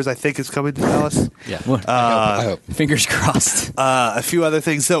Star Wars, I think is coming to Dallas. Yeah. I hope. Fingers crossed. A few other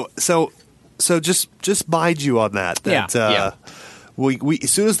things. So just mind you on that. We as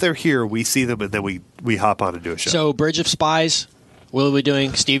soon as they're here, we see them, and then we hop on and do a show. So Bridge of Spies, we'll be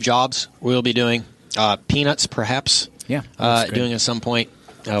doing. Steve Jobs, we'll be doing. Peanuts, perhaps. Yeah, doing at some point.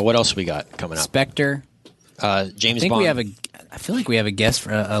 What else we got coming up? Spectre. James Bond. I feel like we have a guest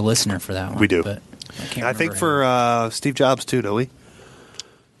for a listener for that one. We do. But I think for Steve Jobs too, don't we?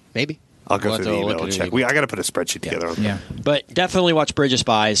 Maybe. I'll go through the email and check. I got to put a spreadsheet together on that. Yeah. But definitely watch Bridge of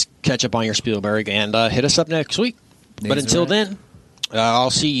Spies, catch up on your Spielberg, and hit us up next week. But until then, I'll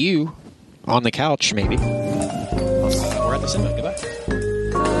see you on the couch, maybe. We're at the cinema. Goodbye.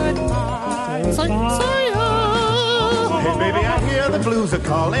 Hey, baby, I hear the blues are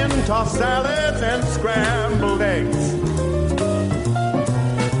calling. Tossed salads and scrambled eggs.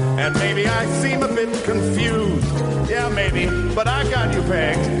 And maybe I seem a bit confused. Yeah, maybe, but I got you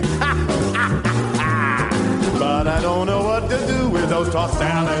pegged. but I don't know what to do with those tossed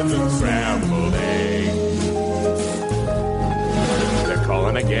salads and scrambled eggs. They're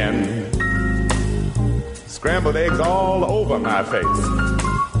calling again. Scrambled eggs all over my face.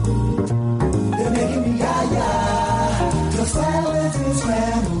 They're making me yah-yah. Tossed salads and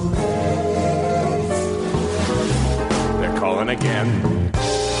scrambled eggs. They're calling again.